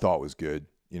Out, I thought was good,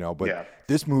 but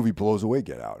this movie blows away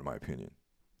Get Out, in my opinion.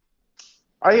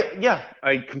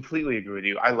 I completely agree with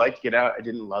you. I liked Get Out. I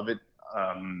didn't love it.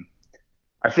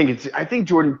 I think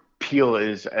Jordan Peele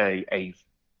is a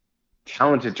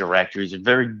talented director. He's a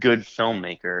very good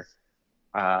filmmaker.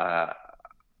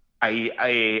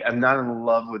 I am not in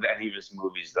love with any of his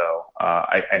movies, though.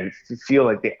 I feel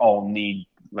like they all need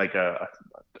like to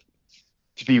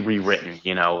be rewritten.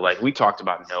 Like we talked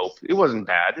about Nope. It wasn't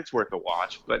bad. It's worth a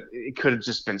watch, but it could have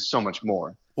just been so much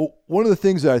more. Well, one of the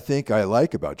things that I think I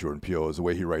like about Jordan Peele is the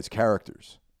way he writes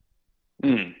characters.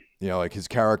 You know, like his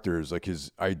characters, like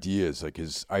his ideas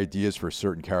for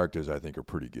certain characters, I think are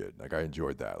pretty good. Like I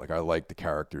enjoyed that. Like I like the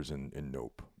characters in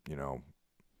Nope. You know.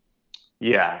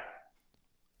 Yeah.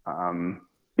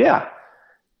 Yeah.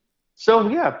 So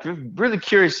yeah, really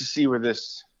curious to see where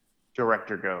this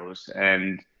director goes.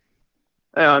 And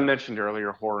I mentioned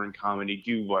earlier, horror and comedy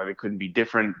they couldn't be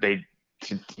different.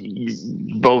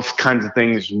 Both kinds of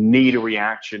things need a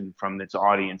reaction from its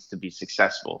audience to be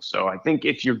successful. So I think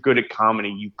if you're good at comedy,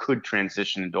 you could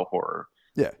transition into horror.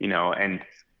 Yeah. You know, and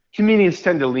comedians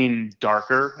tend to lean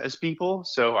darker as people,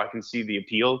 so I can see the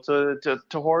appeal to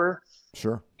horror.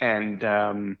 Sure.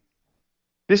 And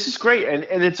this is great,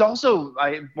 and it's also,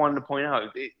 I wanted to point out,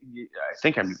 I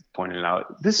think I'm pointing it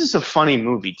out, this is a funny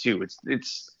movie too.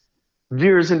 It's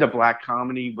veers into black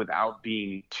comedy without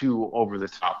being too over the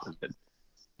top with it.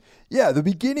 Yeah, the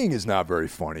beginning is not very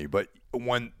funny, but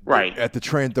at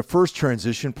the first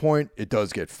transition point, it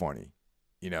does get funny,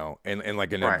 you know, and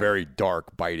like in a very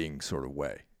dark, biting sort of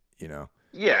way, you know.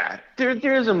 Yeah,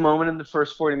 there's a moment in the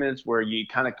first 40 minutes where he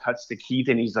kind of cuts to Keith,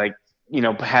 and he's like, you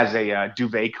know, has a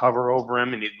duvet cover over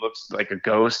him, and he looks like a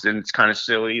ghost, and it's kind of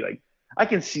silly. Like I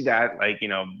can see that, like, you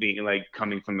know, being like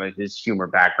coming from his humor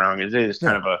background, it is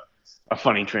kind of a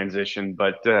funny transition,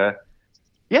 but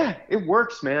yeah, it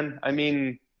works, man. I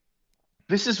mean,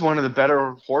 this is one of the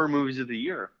better horror movies of the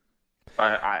year.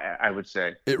 I would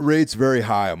say it rates very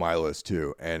high on my list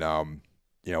too, and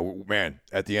you know, man,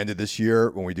 at the end of this year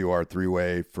when we do our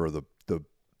 3-way for the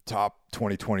top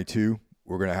 2022.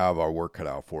 We're going to have our work cut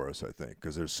out for us, I think,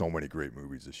 because there's so many great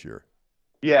movies this year.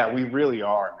 Yeah, we really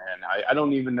are, man. I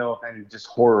don't even know if any just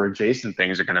horror adjacent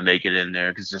things are going to make it in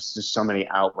there, because there's just so many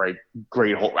outright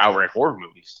horror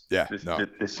movies. Yeah,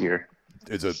 this year.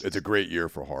 It's a great year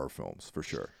for horror films, for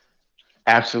sure.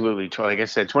 Absolutely. Like I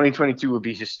said, 2022 would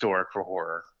be historic for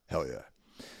horror. Hell yeah.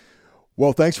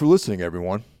 Well, thanks for listening,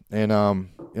 everyone. And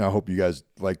you know, I hope you guys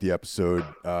liked the episode.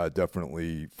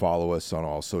 Definitely follow us on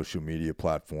all social media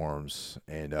platforms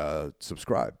and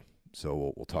subscribe.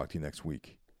 So we'll talk to you next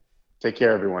week. Take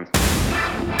care, everyone.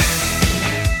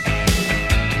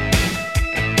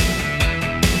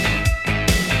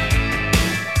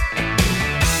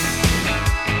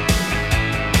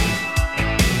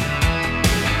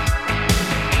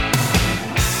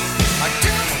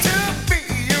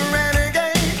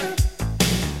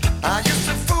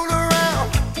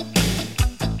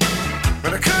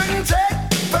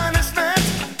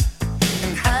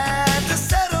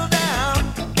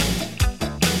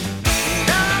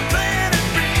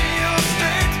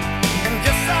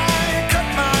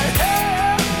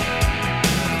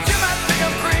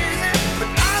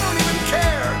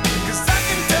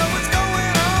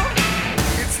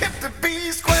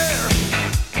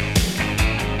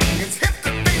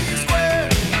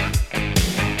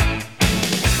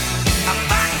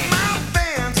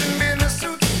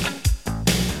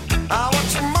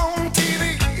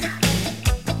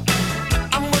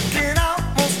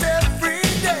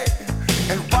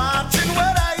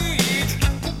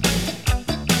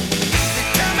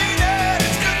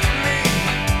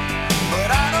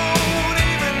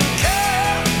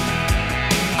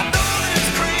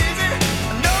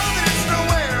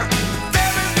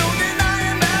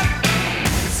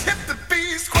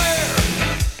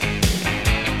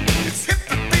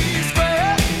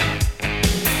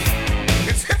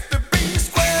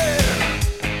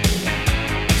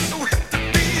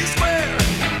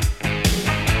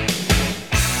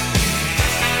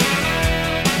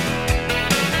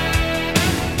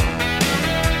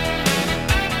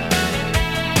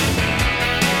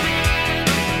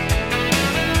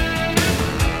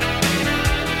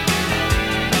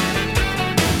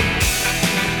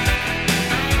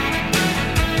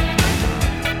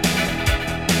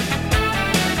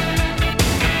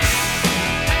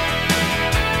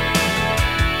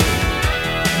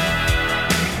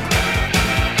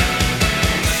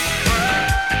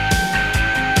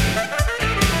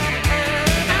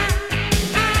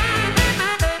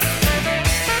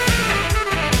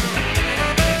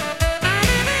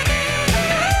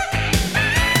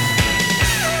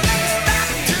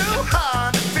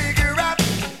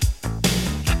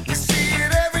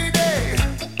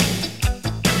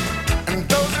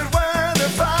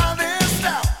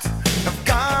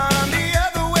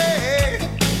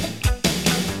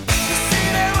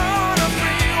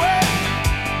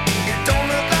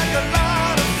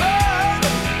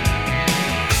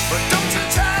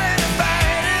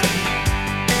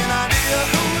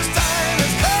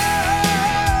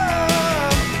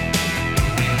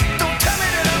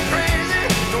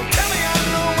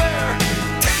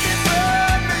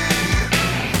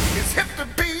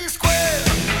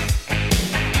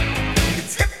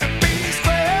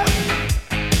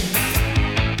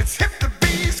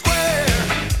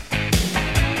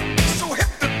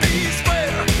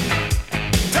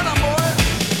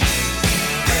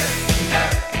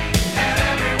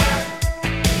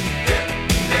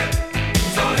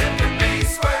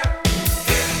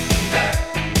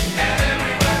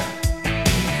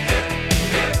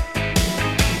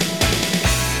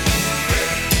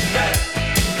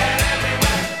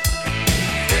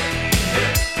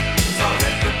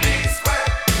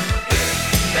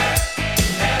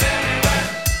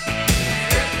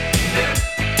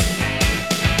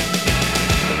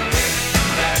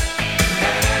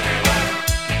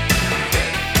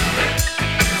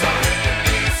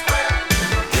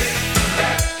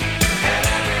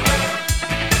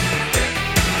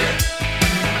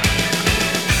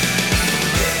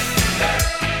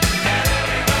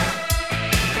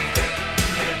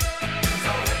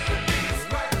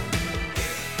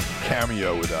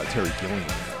 cameo with Terry Gilliam in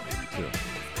that movie too.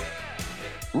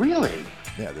 Really?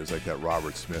 Yeah, there's like that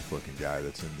Robert Smith looking guy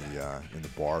that's in the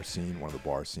bar scene, one of the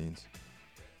bar scenes.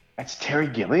 That's Terry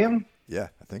Gilliam? Yeah,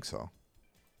 I think so.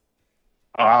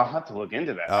 Oh, I'll have to look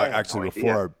into that. Actually,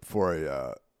 before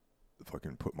I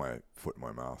fucking put my foot in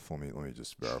my mouth, let me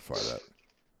just verify that.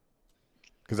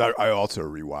 Because I also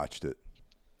rewatched it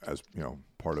as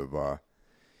part of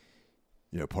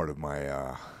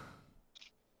my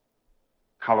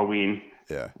Halloween.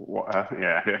 Yeah.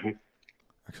 Yeah.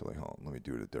 Actually, hold on. Let me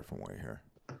do it a different way here.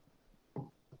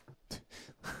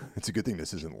 It's a good thing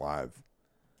this isn't live.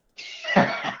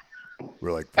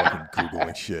 We're like fucking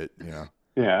Googling shit,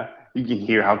 Yeah. You can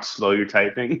hear how slow you're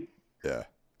typing. Yeah.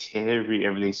 Terry,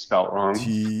 everything's spelled wrong.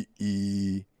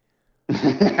 T-E...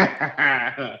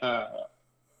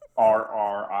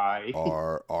 R-R-I.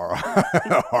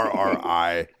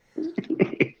 R-R-I.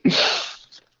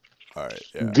 All right,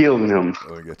 yeah. Gilliam.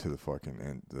 Let me get to the fucking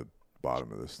end, the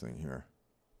bottom of this thing here.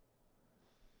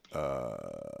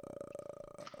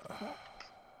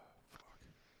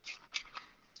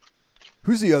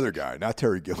 Who's the other guy? Not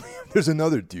Terry Gilliam. There's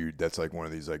another dude that's like one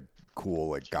of these like cool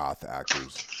like goth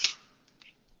actors.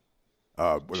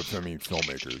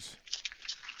 Filmmakers.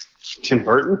 Tim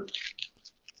Burton?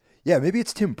 Yeah, maybe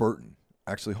it's Tim Burton.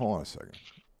 Actually, hold on a second.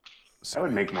 That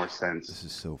would make more sense. This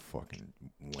is so fucking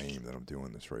lame that I'm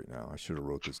doing this right now. I should have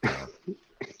wrote this down.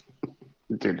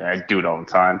 Dude, I do it all the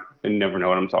time. I never know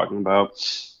what I'm talking about.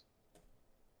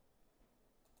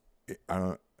 I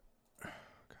don't.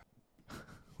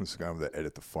 This guy would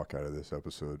edit the fuck out of this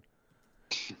episode.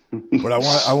 But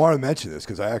I want to mention this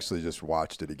because I actually just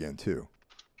watched it again too.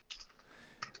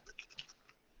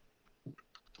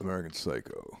 American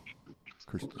Psycho.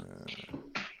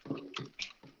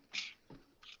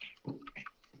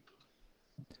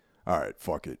 All right,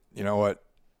 fuck it. You know what?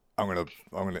 I'm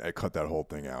gonna cut that whole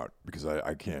thing out because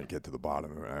I can't get to the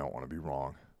bottom of it. I don't want to be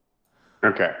wrong.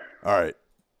 Okay. All right.